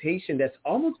expectation that's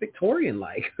almost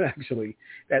Victorian-like, actually,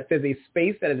 that says a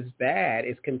space that is bad,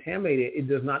 is contaminated, it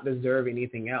does not deserve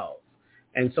anything else.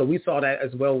 And so we saw that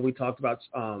as well when we talked about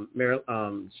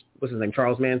what's his name,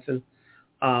 Charles Manson,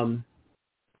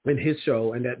 in his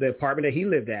show, and that the apartment that he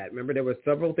lived at. Remember, there were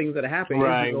several things that happened.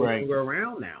 He's no longer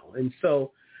around now. And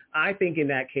so I think in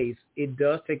that case, it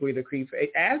does take away the creep.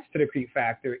 It adds to the creep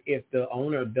factor if the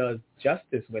owner does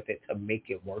justice with it to make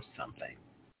it worth something.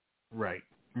 Right.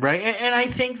 Right. And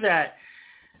I think that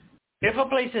if a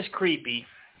place is creepy,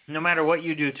 no matter what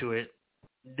you do to it,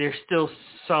 there's still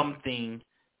something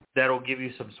that'll give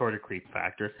you some sort of creep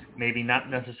factor. Maybe not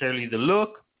necessarily the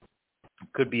look.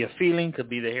 Could be a feeling. Could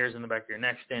be the hairs in the back of your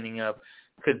neck standing up.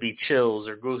 Could be chills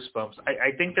or goosebumps.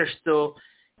 I think there's still,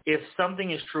 if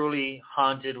something is truly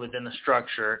haunted within a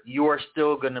structure, you are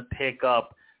still going to pick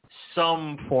up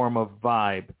some form of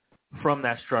vibe from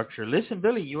that structure. Listen,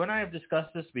 Billy, you and I have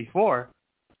discussed this before.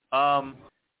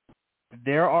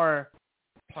 There are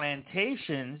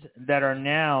plantations that are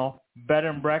now bed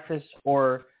and breakfast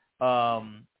or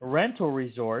rental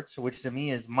resorts, which to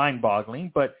me is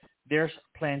mind-boggling, but there's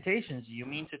plantations. You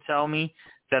mean to tell me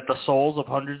that the souls of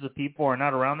hundreds of people are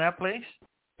not around that place?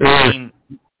 I mean,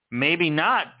 maybe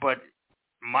not, but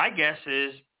my guess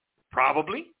is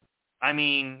probably. I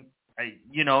mean,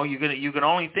 you can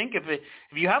only think if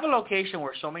you have a location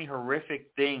where so many horrific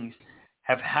things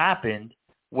have happened,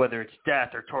 whether it's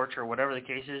death or torture or whatever the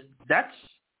case is, that's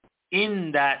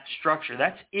in that structure.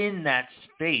 That's in that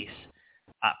space.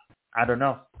 I don't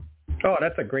know. Oh,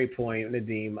 that's a great point,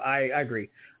 Nadeem. I agree.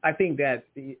 I think that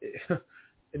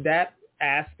that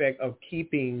aspect of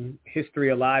keeping history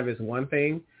alive is one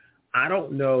thing. I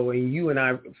don't know, and you and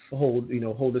I hold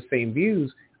the same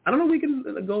views. I don't know if we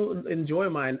can go enjoy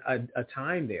a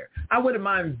time there. I wouldn't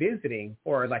mind visiting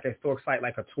or like a historic site,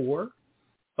 like a tour,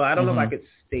 but I don't know if I could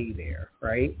stay there,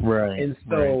 right? Right. And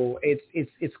so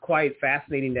it's quite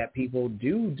fascinating that people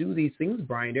do these things,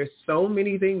 Brian. There's so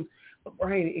many things. But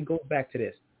Brian, it goes back to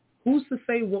this. Who's to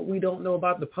say what we don't know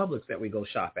about the Publix that we go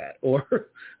shop at or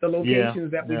the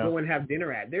locations that we go and have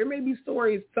dinner at? There may be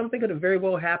stories. Something could have very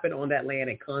well happened on that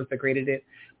land and consecrated it,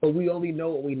 but we only know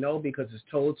what we know because it's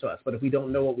told to us. But if we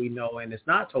don't know what we know and it's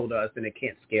not told to us, then it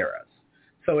can't scare us.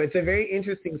 So it's a very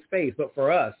interesting space. But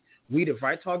for us, we, the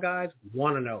Fright Talk guys,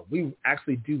 want to know. We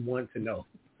actually do want to know.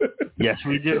 Yes,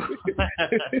 we do.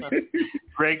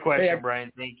 Great question,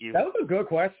 Brian. Thank you. That was a good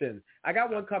question. I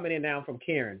got one coming in now from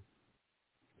Karen.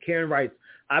 Karen writes,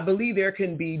 I believe there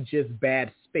can be just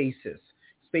bad spaces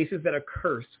that are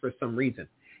cursed for some reason.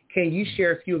 Can you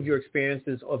share a few of your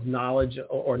experiences of knowledge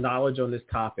on this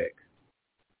topic?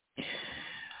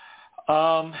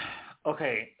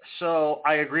 Okay, so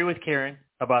I agree with Karen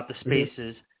about the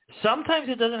spaces. Sometimes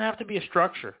it doesn't have to be a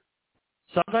structure.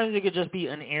 Sometimes it could just be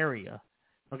an area.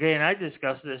 Okay, and I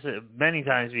discussed this many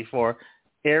times before.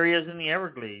 Areas in the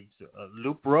Everglades,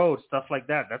 Loop Road, stuff like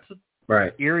that. That's a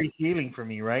eerie feeling for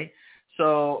me, right?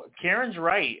 So Karen's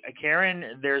right.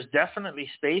 Karen, there's definitely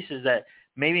spaces that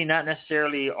maybe not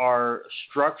necessarily are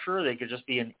structure. They could just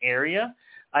be an area.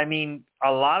 I mean,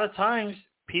 a lot of times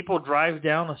people drive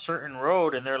down a certain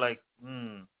road and they're like,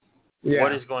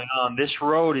 what is going on? This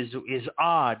road is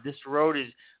odd. This road is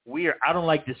weird. I don't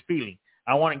like this feeling.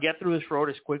 I want to get through this road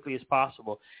as quickly as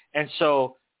possible. And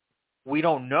so we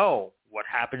don't know what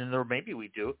happened in there. Maybe we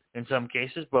do in some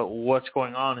cases, but what's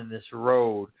going on in this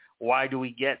road? Why do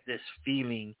we get this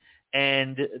feeling?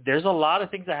 And there's a lot of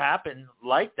things that happen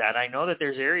like that. I know that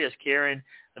there's areas, Karen,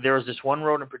 there was this one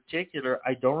road in particular.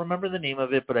 I don't remember the name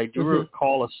of it, but I do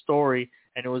recall a story,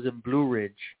 and it was in Blue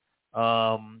Ridge,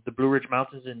 the Blue Ridge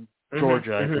Mountains in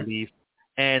Georgia, I believe.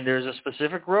 And there's a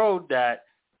specific road that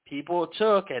people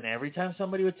took, and every time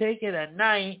somebody would take it at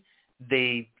night,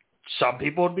 some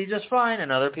people would be just fine,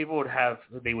 and other people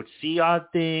they would see odd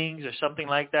things or something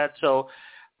like that. So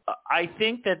I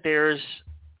think that there's,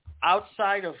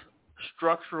 outside of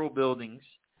structural buildings,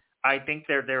 I think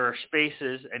there are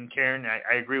spaces, and Karen,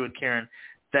 I agree with Karen,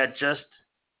 that just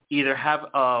either have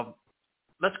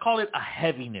let's call it a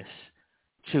heaviness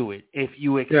to it if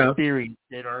you experience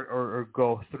it or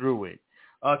go through it.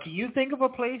 Can you think of a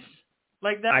place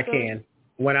like that? I can.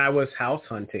 When I was house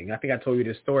hunting, I think I told you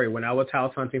this story. When I was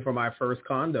house hunting for my first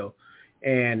condo,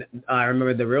 and I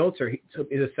remember the realtor, he took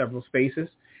me to several spaces.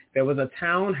 There was a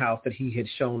townhouse that he had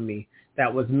shown me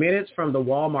that was minutes from the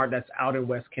Walmart that's out in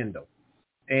West Kendall.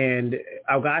 And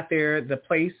I got there. The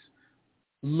place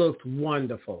looked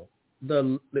wonderful.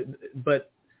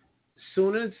 But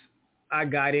soon as I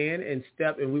got in and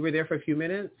stepped, and we were there for a few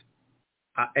minutes,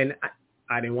 I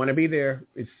didn't want to be there.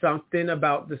 It's something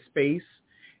about the space.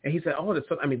 And he said,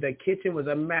 the kitchen was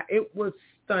it was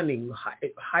stunning,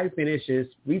 high finishes,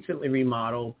 recently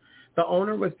remodeled. The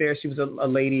owner was there. She was a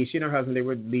lady. She and her husband, they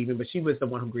were leaving, but she was the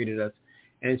one who greeted us.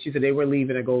 And she said they were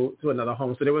leaving to go to another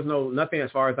home. So there was nothing as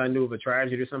far as I knew of a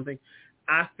tragedy or something.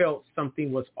 I felt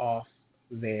something was off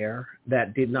there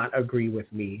that did not agree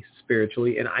with me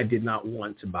spiritually, and I did not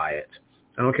want to buy it.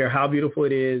 I don't care how beautiful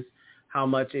it is, how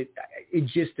much it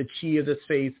just the chi of the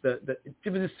space,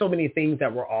 there was just so many things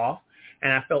that were off,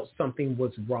 and I felt something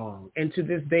was wrong. And to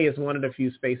this day, it's one of the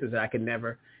few spaces that I can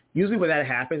never. Usually, when that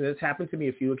happens, it's happened to me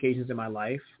a few occasions in my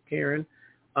life, Karen,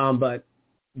 but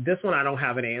this one I don't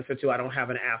have an answer to. I don't have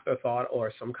an afterthought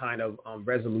or some kind of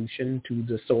resolution to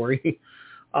the story.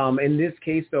 In this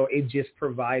case, though, it just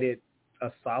provided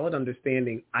a solid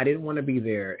understanding. I didn't want to be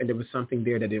there, and there was something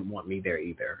there that didn't want me there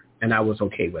either, and I was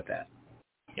okay with that.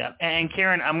 Yeah, and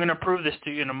Karen, I'm going to prove this to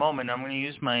you in a moment. I'm going to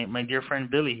use my dear friend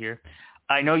Billy here.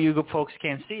 I know you folks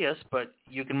can't see us, but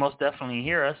you can most definitely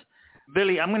hear us.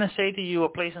 Billy, I'm going to say to you a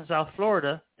place in South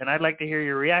Florida, and I'd like to hear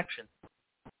your reaction.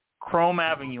 Chrome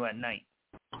Avenue at night.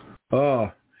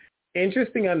 Oh,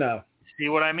 interesting enough. See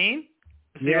what I mean?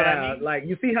 See what I mean? Like,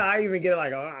 you see how I even get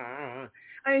like,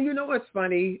 and you know what's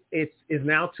funny? It's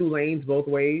now 2 lanes both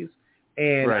ways.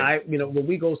 And right. When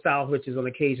we go south, which is on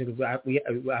occasion, because we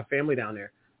have family down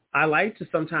there, I like to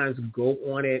sometimes go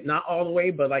on it, not all the way,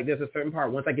 but like there's a certain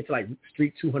part. Once I get to like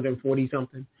Street 240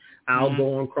 something, I'll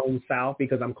go on Chrome South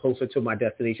because I'm closer to my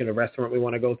destination, the restaurant we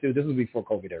want to go to. This was before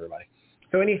COVID, everybody.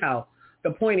 So anyhow,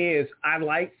 the point is, I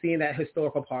like seeing that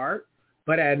historical part,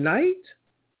 but at night,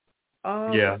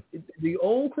 the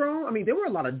old Chrome, there were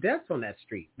a lot of deaths on that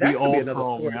street. That could be another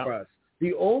story for us.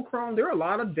 The old Chrome, there are a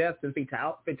lot of deaths and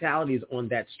fatalities on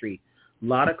that street. A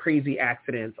lot of crazy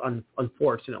accidents,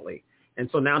 unfortunately. And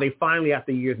so now they finally,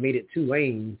 after years, made it 2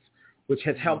 lanes, which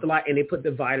has helped a lot. And they put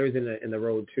dividers in the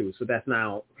road, too. So that's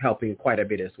now helping quite a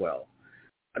bit as well.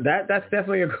 That's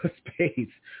definitely a good space.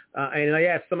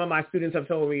 And some of my students have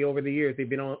told me over the years they've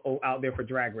been out there for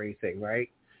drag racing, right?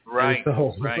 Right. And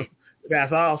so right.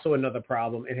 That's also another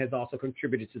problem and has also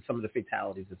contributed to some of the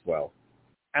fatalities as well.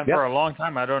 And for a long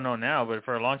time, I don't know now, but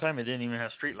for a long time, it didn't even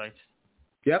have street lights.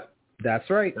 Yep, that's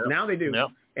right. Yep. Now they do. Yep.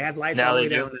 It has lights all the way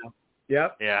down now.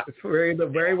 Yep. Yeah. It's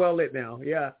very well lit now.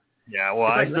 Yeah. Yeah, well,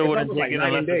 I still wouldn't take it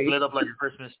unless it's lit up like a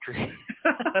Christmas tree.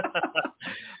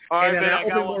 All right, man, I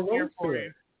got one here for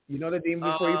you. You know, Nadeem,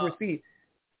 before you proceed,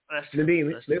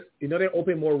 Nadeem, you know they're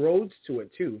opening more roads to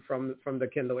it, too, from the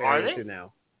Kendall area to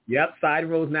now. Yep, side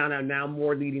roads now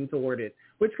more leading toward it,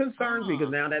 which concerns me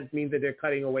because now that means that they're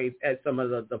cutting away at some of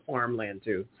the farmland,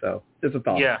 too. So just a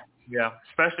thought. Yeah,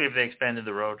 especially if they expanded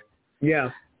the road. Yeah.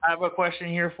 I have a question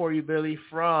here for you, Billy,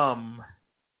 from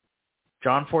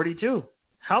John 42.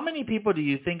 How many people do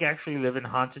you think actually live in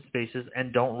haunted spaces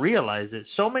and don't realize it?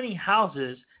 So many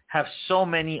houses have so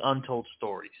many untold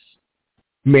stories.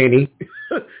 Many.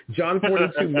 John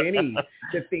 42, many.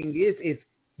 The thing is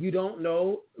you don't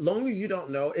know. Long as you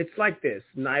don't know, it's like this.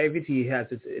 Naivety has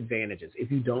its advantages. If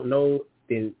you don't know,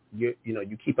 then you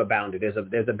keep a boundary.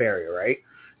 There's a barrier, right?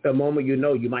 The moment you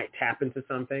know, you might tap into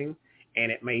something,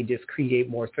 and it may just create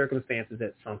more circumstances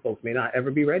that some folks may not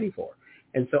ever be ready for.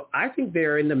 And so I think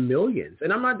they're in the millions.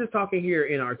 And I'm not just talking here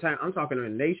in our town. I'm talking in a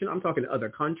nation. I'm talking in other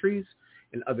countries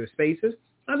and other spaces.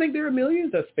 I think there are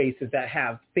millions of spaces that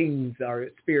have things or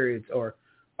spirits or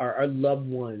loved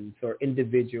ones or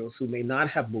individuals who may not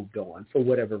have moved on for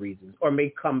whatever reasons or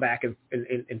may come back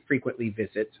and frequently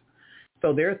visit.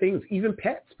 So there are things, even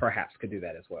pets perhaps could do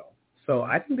that as well. So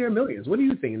I think there are millions. What do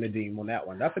you think, Nadeem, on that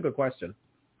one? That's a good question.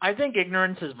 I think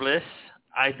ignorance is bliss.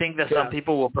 I think that some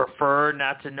people will prefer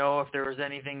not to know if there was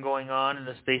anything going on in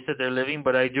the space that they're living,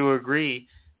 but I do agree,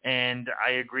 and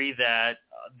I agree that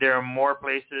there are more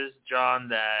places, John,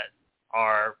 that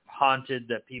are haunted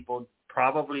that people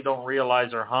probably don't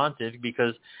realize are haunted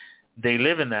because they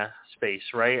live in that space,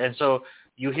 right? And so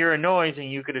you hear a noise and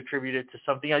you could attribute it to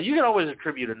something else. You can always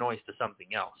attribute a noise to something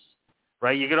else,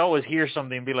 right? You could always hear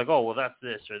something and be like, oh, well, that's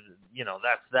this or,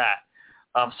 that's that.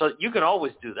 So you can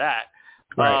always do that.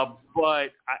 Right.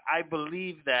 But I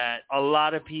believe that a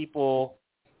lot of people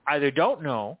either don't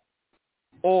know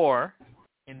or,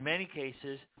 in many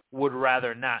cases, would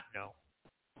rather not know.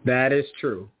 That is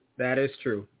true. And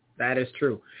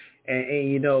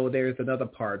there's another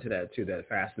part to that, too, that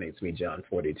fascinates me, John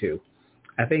 42.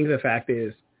 I think the fact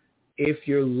is, if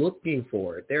you're looking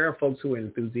for it, there are folks who are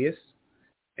enthusiasts,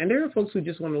 and there are folks who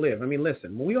just want to live.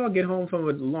 Listen, when we all get home from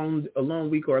a long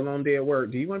week or a long day at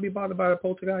work, do you want to be bothered by a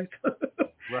poltergeist?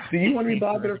 Right. Do you want to be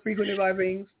bothered or frequented by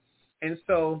things? And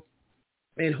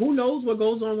who knows what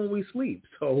goes on when we sleep?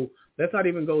 So let's not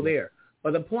even go there.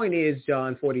 But the point is,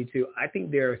 John 42, I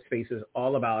think there are spaces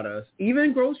all about us,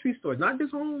 even grocery stores, not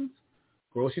just homes,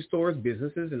 grocery stores,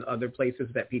 businesses, and other places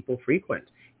that people frequent.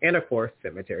 And, of course,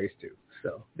 cemeteries, too.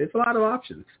 So there's a lot of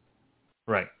options.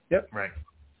 Right. Yep. Right.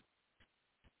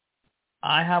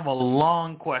 I have a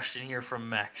long question here from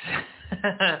Max.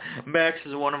 Max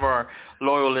is one of our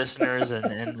loyal listeners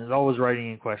and is always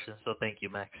writing in questions, so thank you,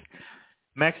 Max.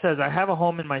 Max says, I have a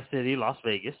home in my city, Las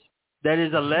Vegas. that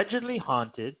is allegedly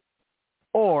haunted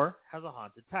or has a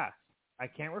haunted past. I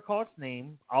can't recall its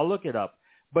name. I'll look it up.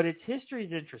 But its history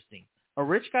is interesting. A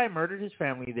rich guy murdered his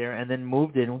family there and then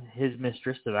moved in with his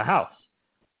mistress to the house.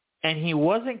 And he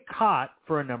wasn't caught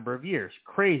for a number of years.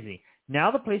 Crazy. Now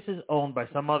the place is owned by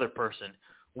some other person.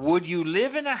 Would you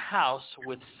live in a house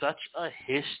with such a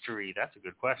history? That's a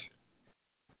good question.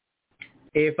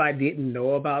 If I didn't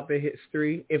know about the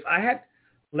history, if I had,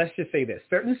 let's just say this,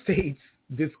 certain states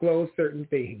disclose certain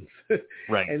things.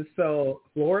 Right. And so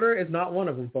Florida is not one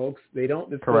of them, folks. They don't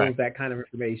disclose that kind of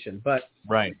information. But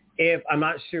if I'm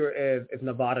not sure if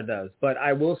Nevada does, but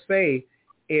I will say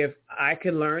if I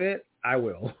can learn it, I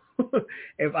will.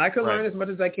 If I can learn as much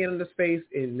as I can in the space,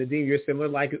 and Nadim, you're similar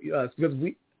like us, because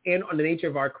and on the nature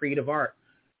of our creative art,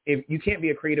 if you can't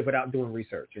be a creative without doing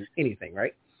research in anything,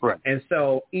 right? Right. And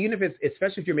so even if it's,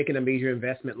 especially if you're making a major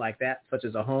investment like that, such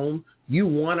as a home, you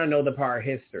want to know the prior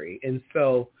history. And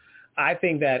so I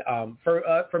think that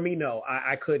for me, no,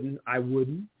 I couldn't, I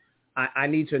wouldn't. I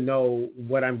need to know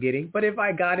what I'm getting. But if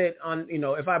I got it on,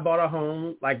 if I bought a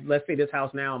home, like let's say this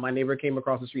house now, my neighbor came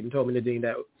across the street and told me, Nadine,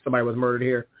 that somebody was murdered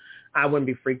here, I wouldn't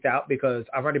be freaked out because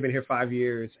I've already been here 5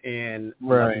 years and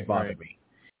nothing's bothered me.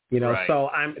 So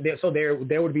I'm there. So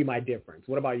there would be my difference.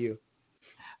 What about you?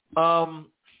 I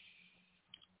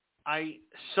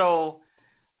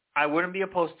wouldn't be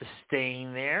opposed to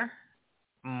staying there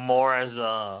more as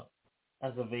a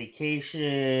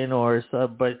vacation or so,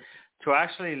 but to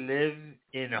actually live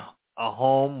in a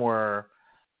home where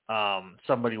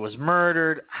somebody was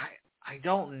murdered, I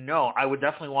don't know. I would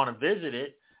definitely want to visit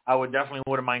it. I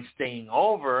wouldn't mind staying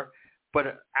over,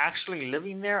 but actually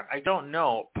living there, I don't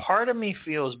know. Part of me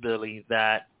feels, Billy,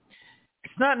 that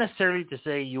it's not necessarily to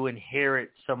say you inherit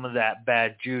some of that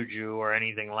bad juju or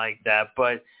anything like that,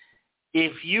 but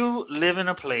if you live in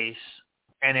a place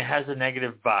and it has a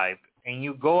negative vibe and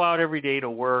you go out every day to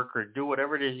work or do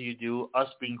whatever it is you do,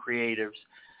 us being creatives,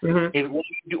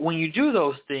 when you do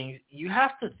those things, you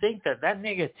have to think that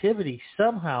negativity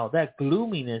somehow, that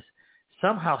gloominess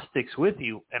somehow sticks with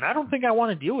you. And I don't think I want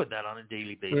to deal with that on a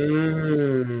daily basis.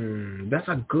 That's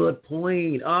a good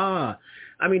point. I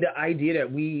mean, the idea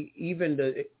that we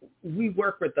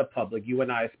work with the public, you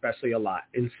and I especially, a lot.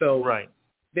 And so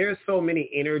there's so many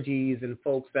energies and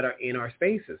folks that are in our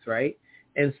spaces, right?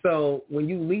 And so when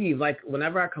you leave, like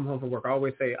whenever I come home from work, I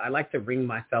always say I like to wring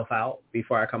myself out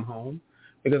before I come home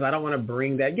because I don't want to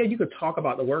bring that. Yeah, you could talk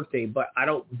about the workday, but I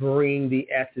don't bring the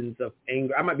essence of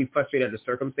anger. I might be frustrated at a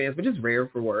circumstance, which is rare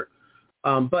for work.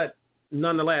 But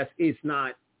nonetheless, it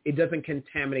doesn't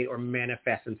contaminate or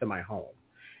manifest into my home.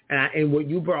 And what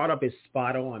you brought up is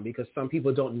spot on because some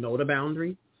people don't know the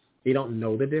boundary. They don't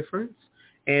know the difference.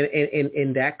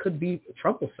 And that could be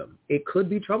troublesome. It could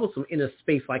be troublesome in a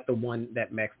space like the one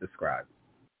that Max described.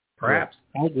 Perhaps.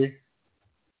 I agree.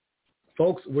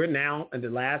 Folks, we're now in the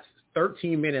last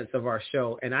 13 minutes of our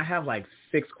show, and I have like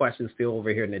 6 questions still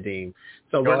over here, Nadim.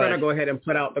 So we're going to go ahead and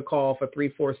put out the call for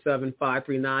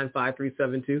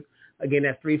 347-539-5372. Again,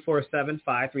 that's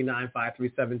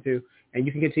 347-539-5372. And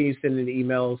you can continue sending the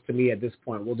emails to me at this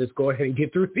point. We'll just go ahead and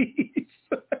get through these.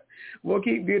 We'll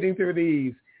keep getting through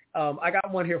these. I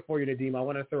got one here for you, Nadim. I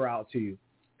want to throw out to you.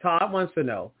 Todd wants to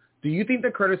know, do you think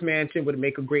the Curtis Mansion would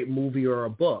make a great movie or a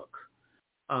book?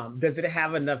 Does it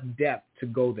have enough depth to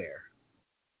go there?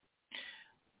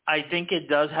 I think it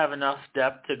does have enough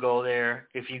depth to go there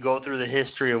if you go through the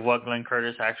history of what Glenn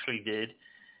Curtis actually did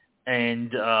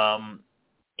and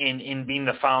in being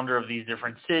the founder of these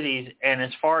different cities. And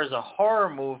as far as a horror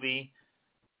movie,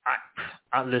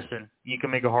 listen, you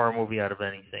can make a horror movie out of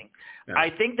anything. Yeah.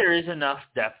 I think there is enough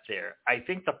depth there. I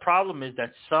think the problem is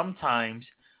that sometimes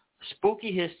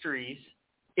spooky histories,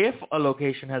 if a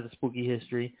location has a spooky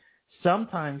history,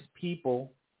 sometimes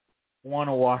people want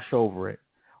to wash over it,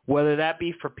 whether that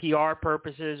be for PR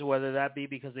purposes, whether that be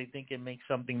because they think it makes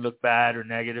something look bad or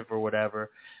negative or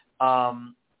whatever.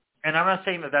 And I'm not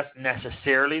saying that that's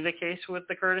necessarily the case with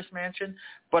the Curtis Mansion,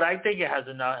 but I think it has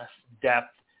enough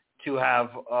depth to have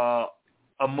a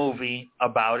movie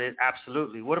about it.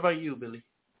 Absolutely. What about you, Billy?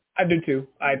 I do too.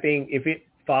 I think if it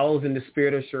follows in the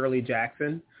spirit of Shirley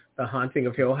Jackson, The Haunting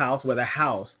of Hill House, with a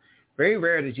house, very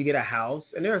rare that you get a house,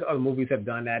 and there's other movies that have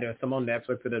done that. There's some on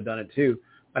Netflix that have done it too,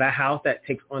 but a house that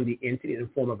takes on the entity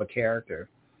and form of a character,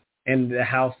 and the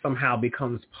house somehow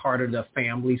becomes part of the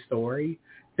family story,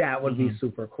 that would be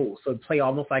super cool. So play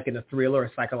almost like in a thriller,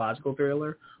 a psychological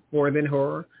thriller, more than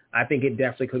horror. I think it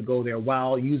definitely could go there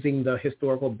while using the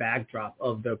historical backdrop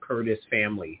of the Curtis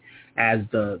family as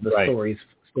the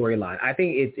storyline. I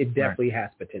think it definitely has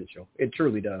potential. It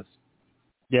truly does.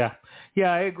 Yeah,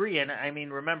 I agree. And I mean,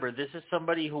 remember, this is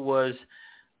somebody who was,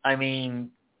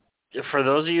 for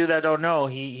those of you that don't know,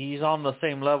 he's on the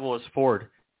same level as Ford.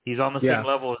 He's on the same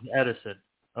level as Edison.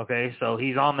 Okay, so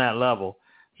he's on that level.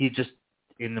 He just,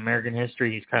 in American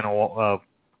history, he's kind of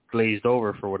glazed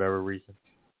over for whatever reason.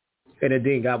 Hey,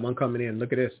 Nadine, got one coming in.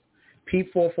 Look at this.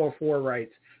 Pete444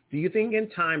 writes, do you think in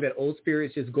time that old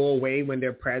spirits just go away when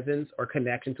their presence or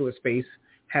connection to a space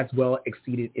has well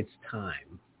exceeded its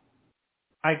time?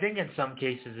 I think in some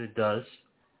cases it does.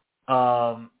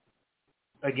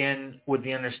 Again, with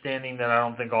the understanding that I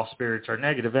don't think all spirits are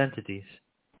negative entities,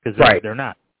 because they're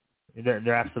not.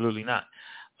 They're absolutely not.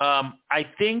 I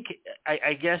think,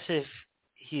 I guess if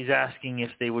he's asking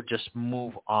if they would just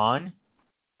move on,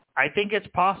 I think it's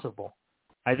possible.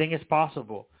 I think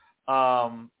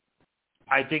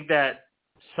that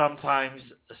sometimes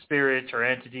spirits or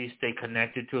entities stay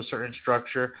connected to a certain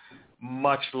structure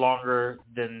much longer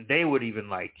than they would even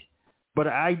like. But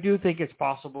I do think it's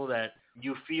possible that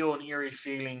you feel an eerie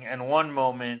feeling in one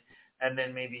moment, and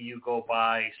then maybe you go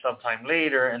by sometime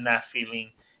later and that feeling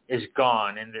is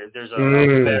gone, and there's a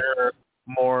better,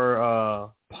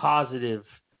 more positive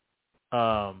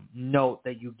note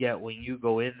that you get when you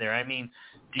go in there. I mean,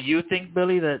 do you think,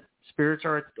 Billy, that spirits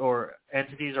or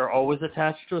entities are always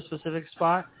attached to a specific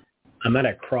spot? I'm at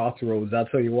a crossroads. I'll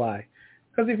tell you why.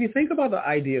 Because if you think about the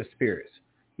idea of spirits,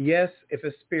 yes, if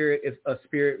a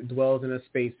spirit dwells in a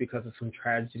space because of some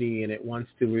tragedy and it wants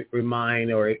to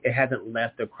remind, or it hasn't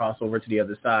left or crossed over to the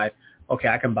other side, okay,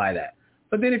 I can buy that.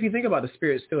 But then if you think about the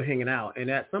spirit still hanging out, and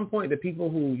at some point the people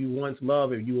who you once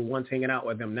loved, if you were once hanging out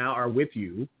with them, now are with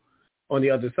you on the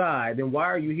other side, then why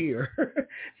are you here?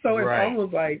 So it's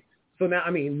almost like, so now,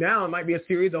 I mean, now it might be a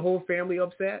series, the whole family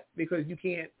upset because you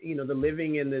can't, the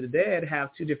living and the dead have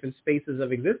two different spaces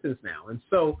of existence now. And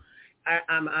so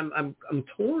I'm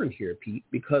torn here, Pete,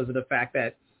 because of the fact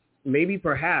that maybe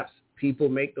perhaps people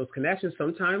make those connections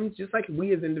sometimes, just like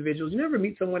we as individuals. You never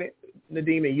meet someone,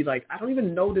 Nadeem, and you like, I don't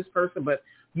even know this person, but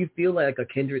you feel like a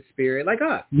kindred spirit, like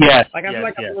us. Yes. Like I feel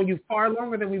like I've known you far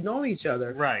longer than we've known each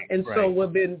other. Right. And so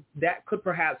then that could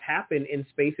perhaps happen in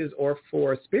spaces or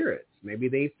for spirits. Maybe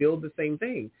they feel the same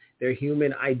thing. Their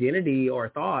human identity or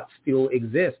thoughts still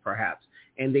exist, perhaps,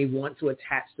 and they want to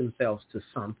attach themselves to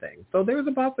something. So there's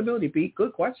a possibility, Pete.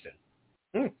 Good question.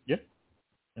 Yep.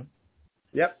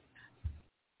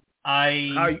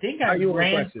 I think I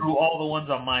ran through all the ones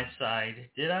on my side.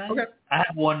 Did I? Okay. I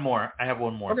have one more.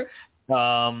 Okay.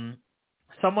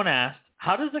 Someone asked,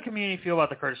 how does the community feel about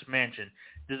the Curtis Mansion?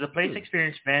 Does the place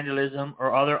experience vandalism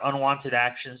or other unwanted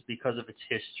actions because of its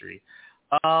history?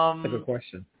 That's a good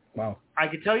question. Wow. I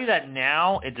can tell you that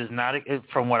now it does not,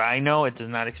 from what I know, it does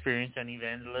not experience any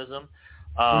vandalism.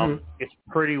 It's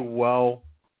pretty well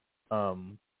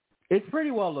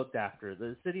looked after.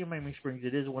 The city of Miami Springs,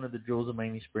 it is one of the jewels of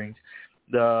Miami Springs.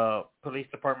 The police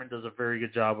department does a very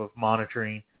good job of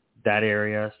monitoring that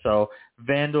area. So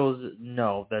vandals,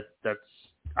 no, that's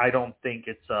I don't think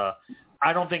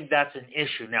that's an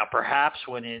issue. Now, perhaps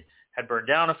when it had burned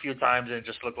down a few times and it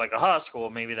just looked like a husk, well,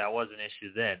 maybe that was an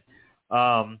issue then.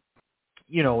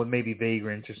 With maybe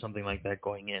vagrants or something like that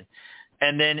going in.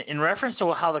 And then in reference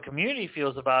to how the community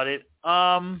feels about it,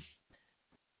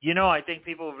 I think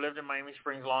people who've lived in Miami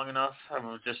Springs long enough have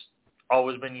just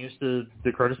always been used to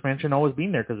the Curtis Mansion always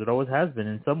being there because it always has been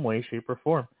in some way, shape, or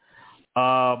form.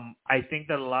 I think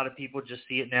that a lot of people just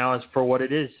see it now as for what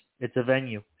it is. It's a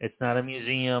venue. It's not a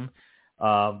museum.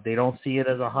 They don't see it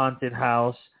as a haunted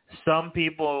house. Some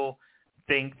people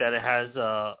think that it has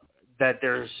that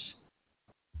there's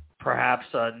perhaps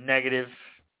a negative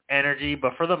energy,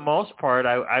 but for the most part,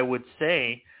 I would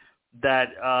say that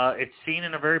it's seen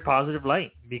in a very positive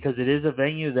light because it is a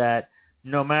venue that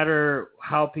no matter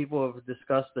how people have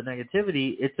discussed the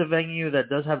negativity, it's a venue that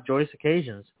does have joyous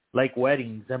occasions like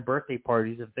weddings and birthday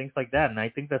parties and things like that. And I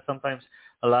think that sometimes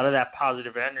a lot of that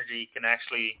positive energy can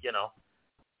actually,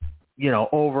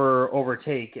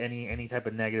 overtake any type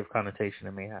of negative connotation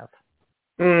it may have.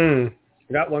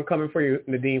 Got one coming for you,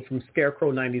 Nadine, from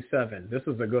Scarecrow 97. This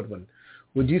is a good one.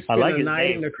 Would you spend a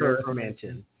night in the Curtis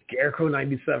Mansion? Scarecrow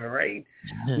 97, right?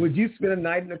 Would you spend a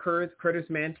night in the Curtis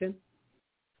Mansion?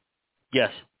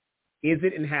 Yes. Is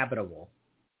it inhabitable?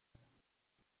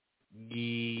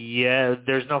 Yeah,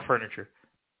 there's no furniture.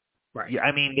 Right. Yeah,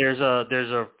 I mean, there's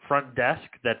a front desk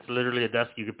that's literally a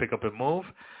desk you can pick up and move.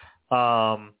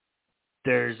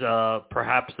 There's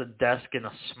perhaps a desk in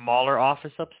a smaller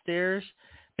office upstairs,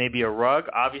 maybe a rug.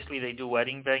 Obviously, they do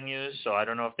wedding venues, so I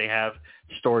don't know if they have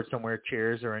stored somewhere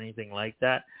chairs or anything like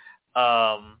that.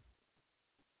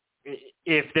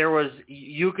 If there was,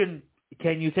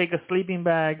 can you take a sleeping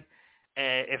bag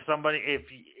And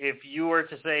if you were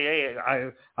to say, hey,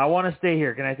 I want to stay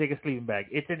here, can I take a sleeping bag?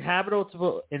 It's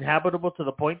inhabitable to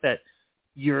the point that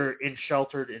you're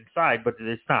sheltered inside, but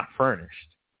it's not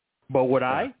furnished. But would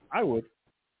I? I would.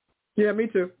 Yeah, me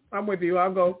too. I'm with you.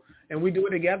 I'll go, and we do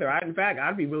it together. In fact,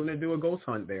 I'd be willing to do a ghost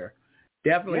hunt there.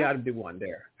 Definitely, I'd do one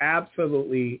there.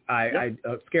 Absolutely.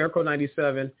 Scarecrow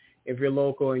 97. If you're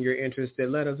local and you're interested,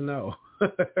 let us know.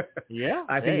 Yeah,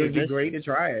 I think it would be great to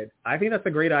try it. I think that's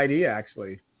a great idea,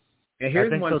 actually. And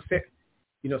here's one. So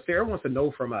Sarah wants to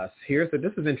know from us.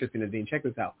 This is interesting, Nadine. Check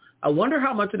this out. I wonder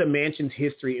how much of the mansion's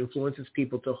history influences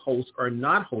people to host or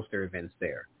not host their events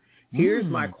there. Here's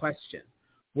my question.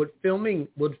 Would filming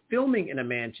in a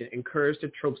mansion encourage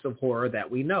the tropes of horror that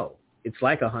we know? It's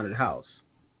like a haunted house.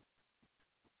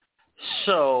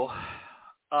 So,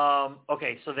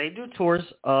 okay, so they do tours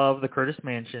of the Curtis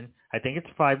Mansion. I think it's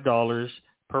 $5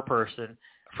 per person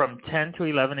from 10 to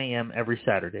 11 a.m. every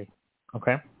Saturday.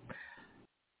 Okay?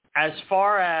 As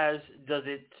far as does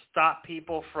it stop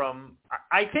people from,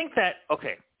 I think that,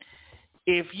 okay,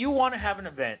 if you want to have an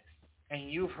event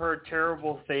and you've heard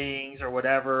terrible things or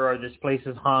whatever, or this place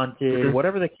is haunted,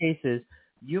 whatever the case is,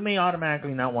 you may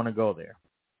automatically not want to go there.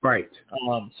 Right.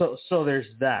 So there's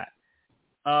that.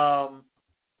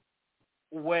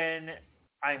 When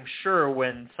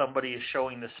somebody is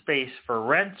showing the space for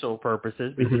rental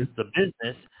purposes, because it's a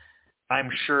business, I'm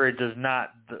sure it does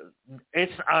not.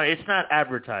 It's not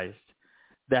advertised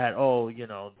that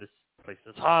this place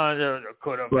is haunted or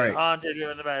could have been haunted.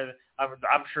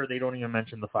 I'm sure they don't even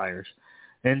mention the fires.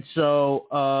 And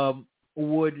so,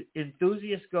 would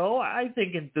enthusiasts go? I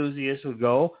think enthusiasts would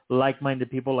go.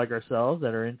 Like-minded people like ourselves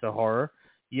that are into horror.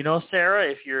 Sarah,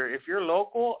 if you're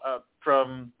local,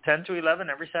 from 10 to 11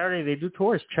 every Saturday, they do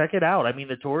tours. Check it out. I mean,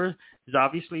 the tour is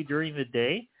obviously during the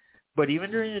day, but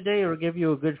even during the day, it will give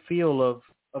you a good feel of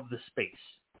the space.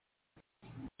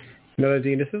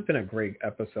 Nadine, this has been a great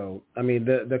episode. I mean,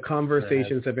 the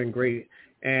conversations have been great,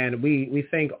 and we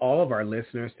thank all of our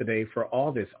listeners today for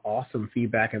all this awesome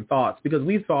feedback and thoughts, because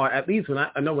we thought, at least when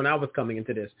I was coming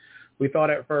into this, we thought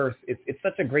at first it's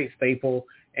such a great staple.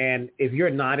 And if you're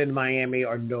not in Miami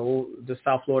or know the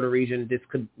South Florida region, this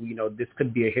could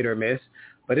be a hit or miss.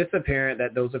 But it's apparent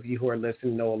that those of you who are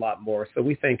listening know a lot more. So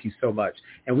we thank you so much.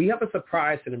 And we have a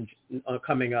surprise to them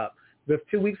coming up.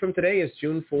 2 weeks from today is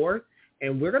June 4th,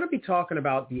 and we're going to be talking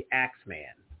about the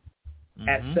Axeman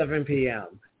at 7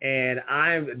 p.m. And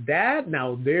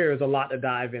now there's a lot to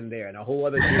dive in there and a whole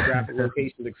other geographic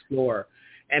location to explore.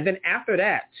 And then after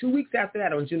that, 2 weeks after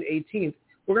that, on June 18th,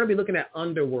 we're going to be looking at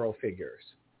underworld figures.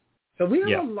 So we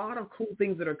have a lot of cool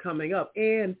things that are coming up.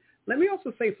 And let me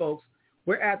also say, folks,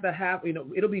 we're at the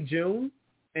it'll be June,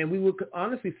 and we would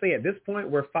honestly say at this point,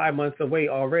 we're 5 months away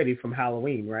already from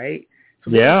Halloween, right?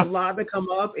 So there's a lot to come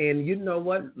up, and you know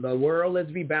what? The world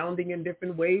is rebounding in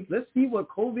different ways. Let's see what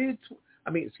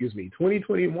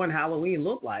 2021 Halloween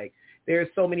looked like. There's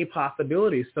so many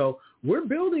possibilities. So we're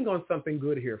building on something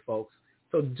good here, folks.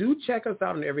 So do check us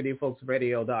out on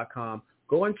everydayfolksradio.com.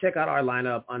 Go and check out our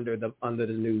lineup under the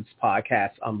news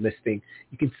podcast listing.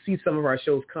 You can see some of our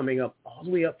shows coming up all the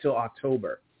way up till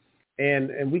October.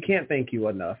 And we can't thank you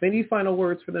enough. Any final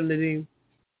words for them, Nadine?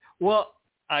 Well,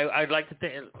 I'd like to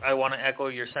I want to echo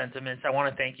your sentiments. I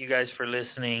want to thank you guys for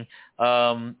listening,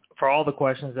 for all the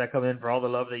questions that come in, for all the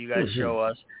love that you guys show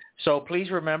us. So please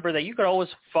remember that you can always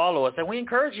follow us, and we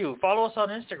encourage you. Follow us on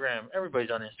Instagram. Everybody's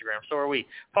on Instagram. So are we.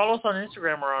 Follow us on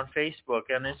Instagram or on Facebook.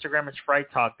 On Instagram, it's Fright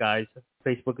Talk, guys.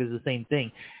 Facebook is the same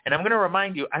thing. And I'm going to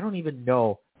remind you, I don't even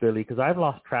know, Billy, because I've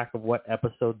lost track of what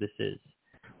episode this is.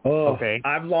 Oh, okay.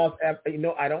 I've lost, I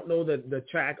don't know the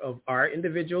track of our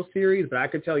individual series, but I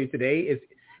could tell you today is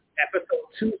episode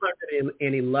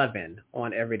 211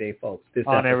 on Everyday Folks.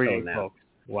 On Everyday Folks.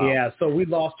 Wow. Yeah, so we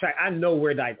lost track. I know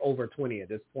we're like over 20 at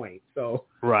this point. So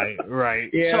right.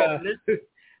 Yeah. So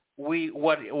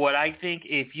what I think,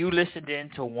 if you listened in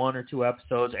to 1 or 2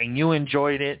 episodes and you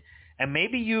enjoyed it, and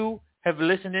maybe you have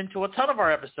listened into a ton of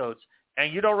our episodes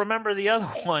and you don't remember the other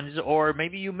ones, or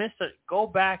maybe you missed it, go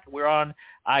back. We're on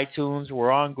iTunes.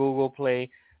 We're on Google Play.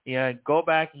 Yeah, go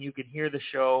back and you can hear the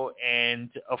show. And,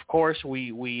 of course,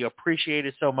 we appreciate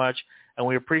it so much, and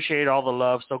we appreciate all the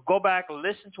love. So go back,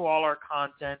 listen to all our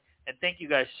content, and thank you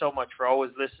guys so much for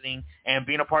always listening and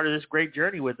being a part of this great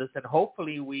journey with us. And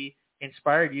hopefully we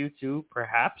inspired you to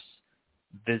perhaps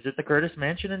visit the Curtis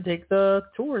Mansion and take the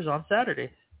tours on Saturday.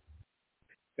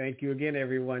 Thank you again,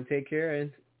 everyone. Take care,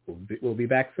 and we'll be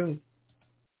back soon.